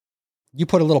house. You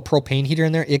put a little propane heater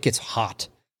in there, it gets hot.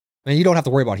 I mean, you don't have to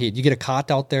worry about heat. You get a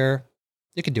cot out there,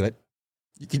 you can do it.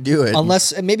 You can do it.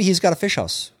 Unless, maybe he's got a fish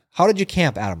house. How did you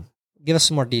camp, Adam? Give us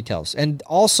some more details. And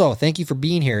also, thank you for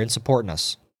being here and supporting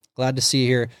us. Glad to see you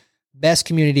here. Best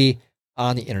community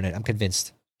on the internet, I'm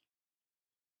convinced.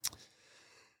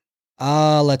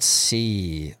 Let's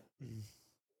see.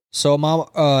 So, Mom,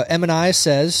 M&I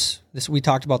says, we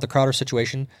talked about the Crowder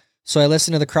situation. So I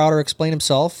listened to the Crowder explain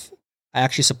himself. I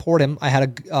actually support him. I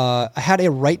had a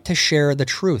right to share the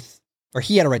truth, or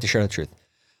he had a right to share the truth.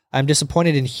 I'm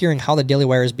disappointed in hearing how the Daily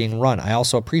Wire is being run. I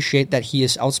also appreciate that he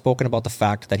is outspoken about the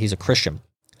fact that he's a Christian.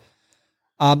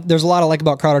 There's a lot I like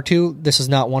about Crowder too. This is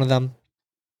not one of them.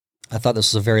 I thought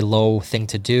this was a very low thing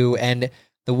to do. And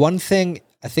the one thing,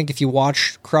 I think if you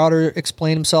watch Crowder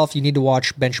explain himself, you need to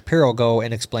watch Ben Shapiro go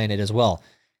and explain it as well.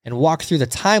 And walk through the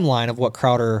timeline of what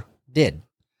Crowder did.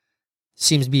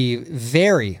 Seems to be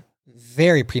very,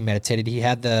 very premeditated. He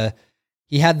had the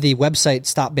website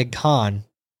Stop Big Con.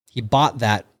 He bought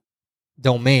that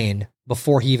domain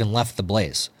before he even left the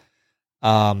Blaze.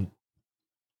 And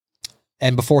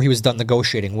before he was done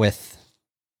negotiating with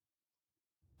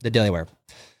the Daily Wire.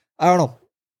 I don't know.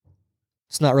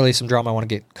 It's not really some drama I want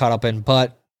to get caught up in,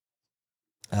 but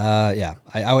yeah,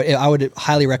 I would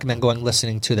highly recommend going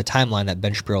listening to the timeline that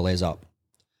Ben Shapiro lays out.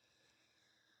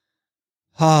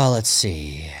 Let's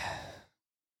see.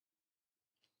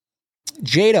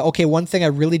 Jada, okay, one thing I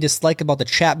really dislike about the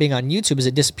chat being on YouTube is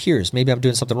it disappears. Maybe I'm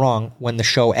doing something wrong when the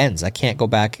show ends. I can't go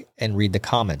back and read the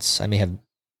comments. I may have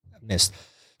missed.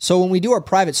 So when we do our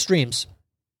private streams,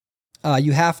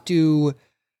 you have to,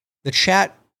 the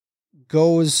chat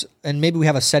goes, and maybe we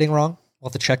have a setting wrong. We'll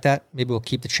have to check that. Maybe we'll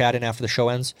keep the chat in after the show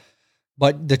ends.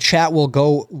 But the chat will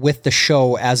go with the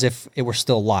show as if it were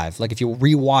still live. Like if you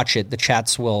rewatch it, the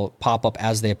chats will pop up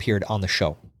as they appeared on the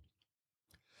show.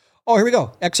 Oh, here we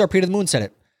go. XRP to the Moon said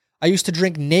it. I used to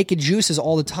drink naked juices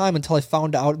all the time until I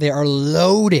found out they are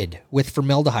loaded with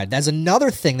formaldehyde. That's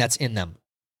another thing that's in them.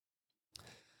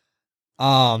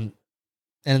 And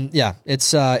yeah,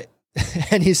 it's, and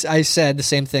I said the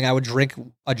same thing. I would drink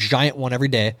a giant one every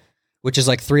day, which is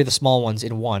like 3 of the small ones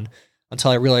in one,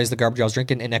 until I realized the garbage I was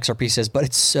drinking. And XRP says, but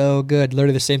it's so good.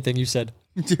 Literally the same thing you said.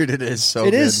 Dude, it is so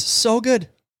good. It is so good.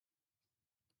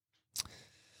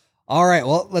 All right.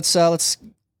 Well, let's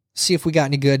see if we got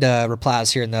any good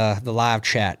replies here in the live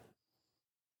chat.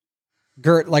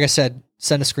 Gert, like I said,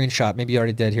 send a screenshot. Maybe you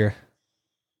already did here.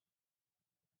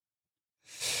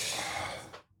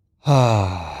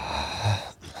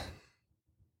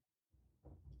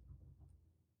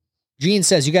 Gene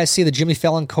says, you guys see the Jimmy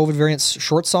Fallon COVID variants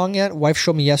short song yet? Wife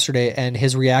showed me yesterday, and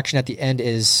his reaction at the end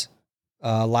is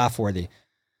laugh-worthy.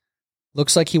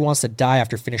 Looks like he wants to die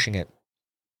after finishing it.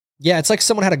 Yeah, it's like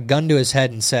someone had a gun to his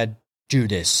head and said, do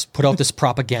this. Put out this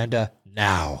propaganda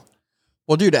now.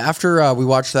 Well, dude, after we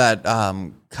watched that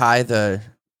Kai, the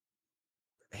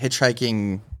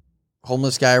hitchhiking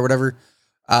homeless guy or whatever,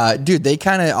 dude, they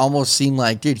kind of almost seem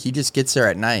like, dude, he just gets there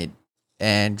at night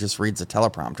and just reads a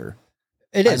teleprompter.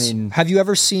 It is. I mean, have you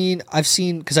ever seen, I've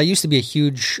seen, because I used to be a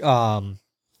huge, the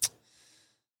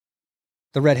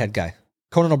redhead guy,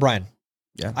 Conan O'Brien.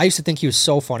 Yeah. I used to think he was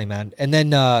so funny, man. And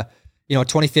then,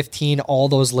 2015, all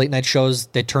those late night shows,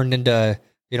 they turned into,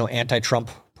 anti-Trump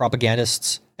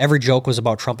propagandists. Every joke was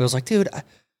about Trump. It was like, dude, I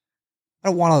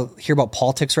don't want to hear about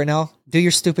politics right now. Do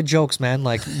your stupid jokes, man.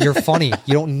 Like, you're funny.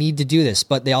 You don't need to do this.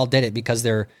 But they all did it because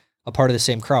they're a part of the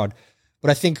same crowd.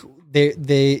 But I think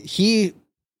the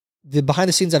behind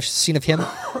the scenes I've seen of him,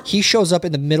 he shows up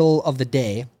in the middle of the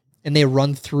day and they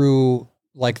run through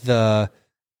like a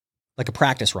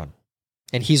practice run.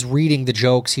 And he's reading the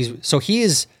jokes.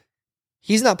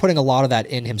 He's not putting a lot of that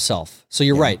in himself. So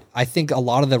you're right. I think a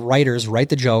lot of the writers write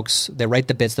the jokes, they write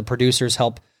the bits, the producers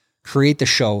help create the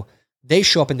show. They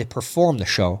show up and they perform the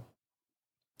show.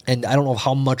 And I don't know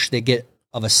how much they get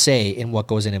of a say in what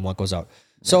goes in and what goes out.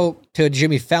 Yeah. So to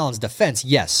Jimmy Fallon's defense,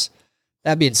 yes.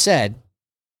 That being said,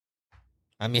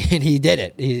 I mean, he did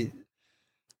it.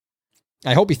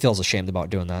 I hope he feels ashamed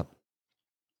about doing that.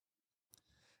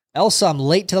 Elsa, I'm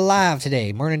late to the live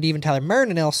today. Mernin, Deven, Tyler.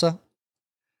 Mernin, Elsa.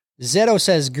 Zeto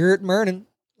says, Gert Mernin,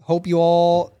 I hope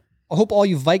all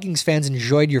you Vikings fans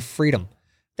enjoyed your freedom.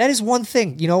 That is one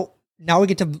thing. Now we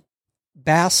get to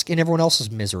bask in everyone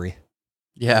else's misery.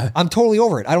 Yeah. I'm totally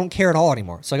over it. I don't care at all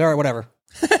anymore. It's like, all right, whatever.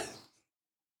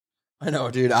 I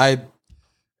know, dude.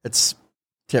 It's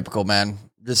typical, man.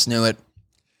 Just knew it.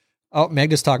 Oh,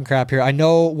 Magda's talking crap here. I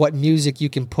know what music you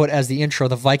can put as the intro,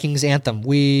 the Vikings anthem.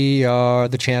 We are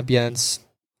the champions.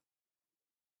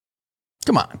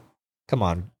 Come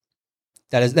on.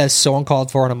 That is so uncalled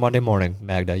for on a Monday morning,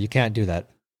 Magda. You can't do that.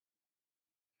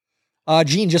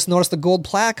 Gene, just noticed the gold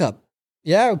plaque up.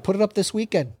 Yeah, put it up this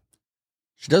weekend.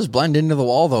 She does blend into the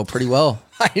wall, though, pretty well.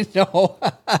 I know.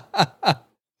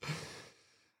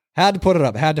 Had to put it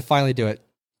up. Had to finally do it.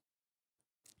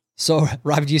 So,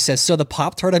 Robbie G says, so the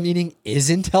Pop-Tart I'm eating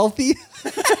isn't healthy?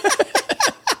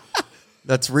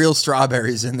 That's real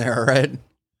strawberries in there, right?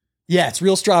 Yeah, it's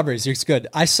real strawberries. It's good.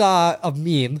 I saw a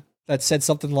meme that said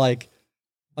something like,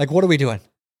 what are we doing?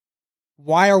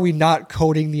 Why are we not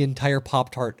coating the entire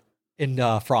Pop-Tart in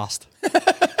frost?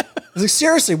 I was like,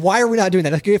 seriously, why are we not doing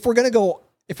that? Like, if we're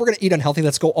gonna eat unhealthy,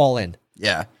 let's go all in.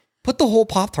 Yeah. Put the whole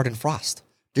Pop-Tart in frost.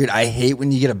 Dude, I hate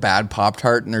when you get a bad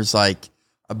Pop-Tart and there's like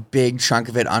a big chunk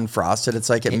of it unfrosted. It's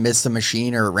like it missed the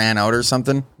machine or it ran out or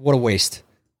something. What a waste.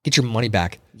 Get your money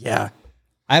back. Yeah.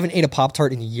 I haven't ate a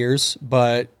Pop-Tart in years,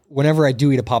 but whenever I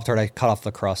do eat a Pop-Tart, I cut off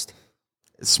the crust.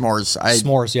 S'mores.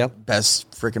 S'mores, yep.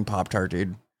 Best freaking Pop-Tart,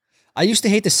 dude. I used to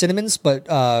hate the cinnamons,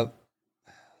 but I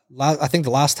think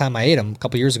the last time I ate them a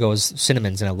couple years ago was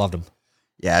cinnamons, and I loved them.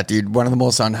 Yeah, dude. One of the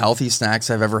most unhealthy snacks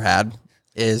I've ever had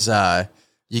is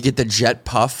you get the Jet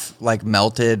Puff, like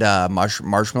melted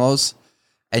marshmallows,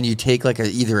 and you take like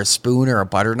either a spoon or a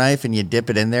butter knife, and you dip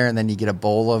it in there, and then you get a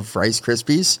bowl of Rice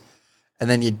Krispies, and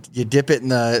then you dip it in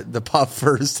the puff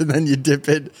first, and then you dip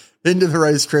it into the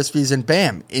Rice Krispies, and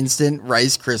bam, instant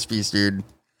Rice Krispies, dude.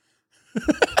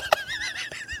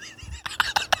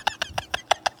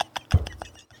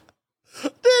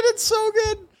 Dude, it's so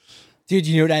good. Dude,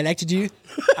 you know what I like to do?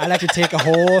 I like to take a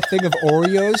whole thing of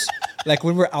Oreos, like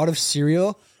when we're out of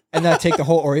cereal, and then I take the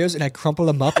whole Oreos and I crumple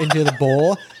them up into the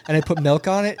bowl and I put milk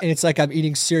on it, and it's like I'm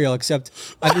eating cereal, except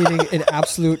I'm eating an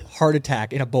absolute heart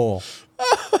attack in a bowl.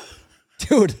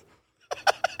 Dude,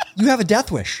 you have a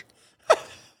death wish.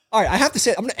 All right, I have to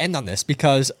say, I'm going to end on this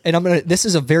because, this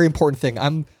is a very important thing.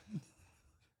 I'm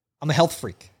a health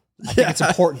freak. I think it's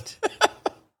important.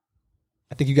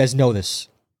 I think you guys know this.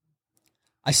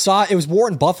 I saw, it was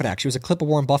Warren Buffett, actually. It was a clip of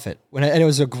Warren Buffett. And it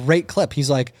was a great clip. He's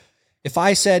like, if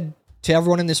I said to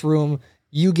everyone in this room,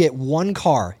 you get one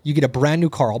car, you get a brand new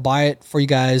car, I'll buy it for you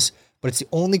guys, but it's the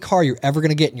only car you're ever going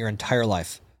to get in your entire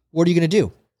life. What are you going to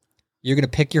do? You're going to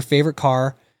pick your favorite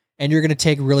car and you're going to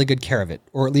take really good care of it.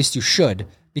 Or at least you should,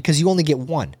 because you only get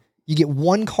one. You get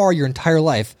one car your entire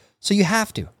life, so you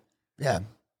have to. Yeah.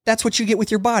 That's what you get with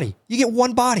your body. You get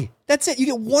one body. That's it. You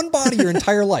get one body your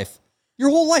entire life. Your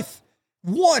whole life.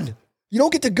 One. You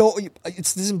don't get to go,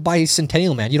 this isn't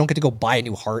bicentennial, man. You don't get to go buy a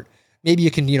new heart. Maybe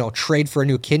you can, trade for a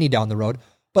new kidney down the road.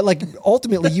 But like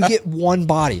ultimately you get one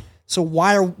body. So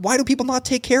why do people not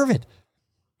take care of it?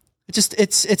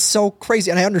 It's so crazy.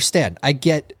 And I understand. I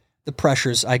get the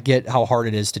pressures. I get how hard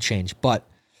it is to change, but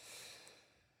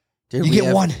dude, you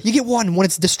get one. You get one. When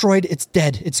it's destroyed, it's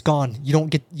dead. It's gone. You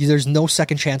don't get, there's no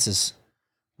second chances.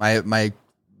 My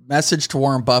message to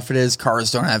Warren Buffett is cars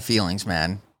don't have feelings,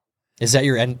 man. Is that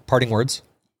your parting words?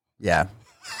 Yeah.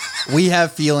 We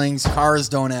have feelings. Cars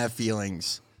don't have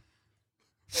feelings.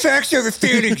 Facts have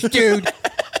feelings, dude.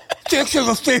 Facts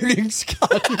have feelings.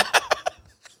 God.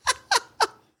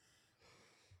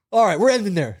 All right, we're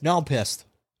ending there. Now I'm pissed.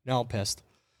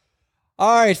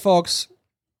 All right, folks.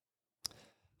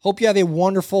 Hope you have a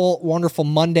wonderful, wonderful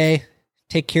Monday.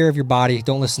 Take care of your body.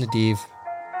 Don't listen to Dave.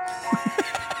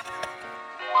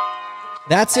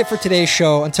 That's it for today's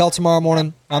show. Until tomorrow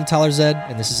morning, I'm Tyler Zed,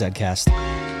 and this is Zedcast.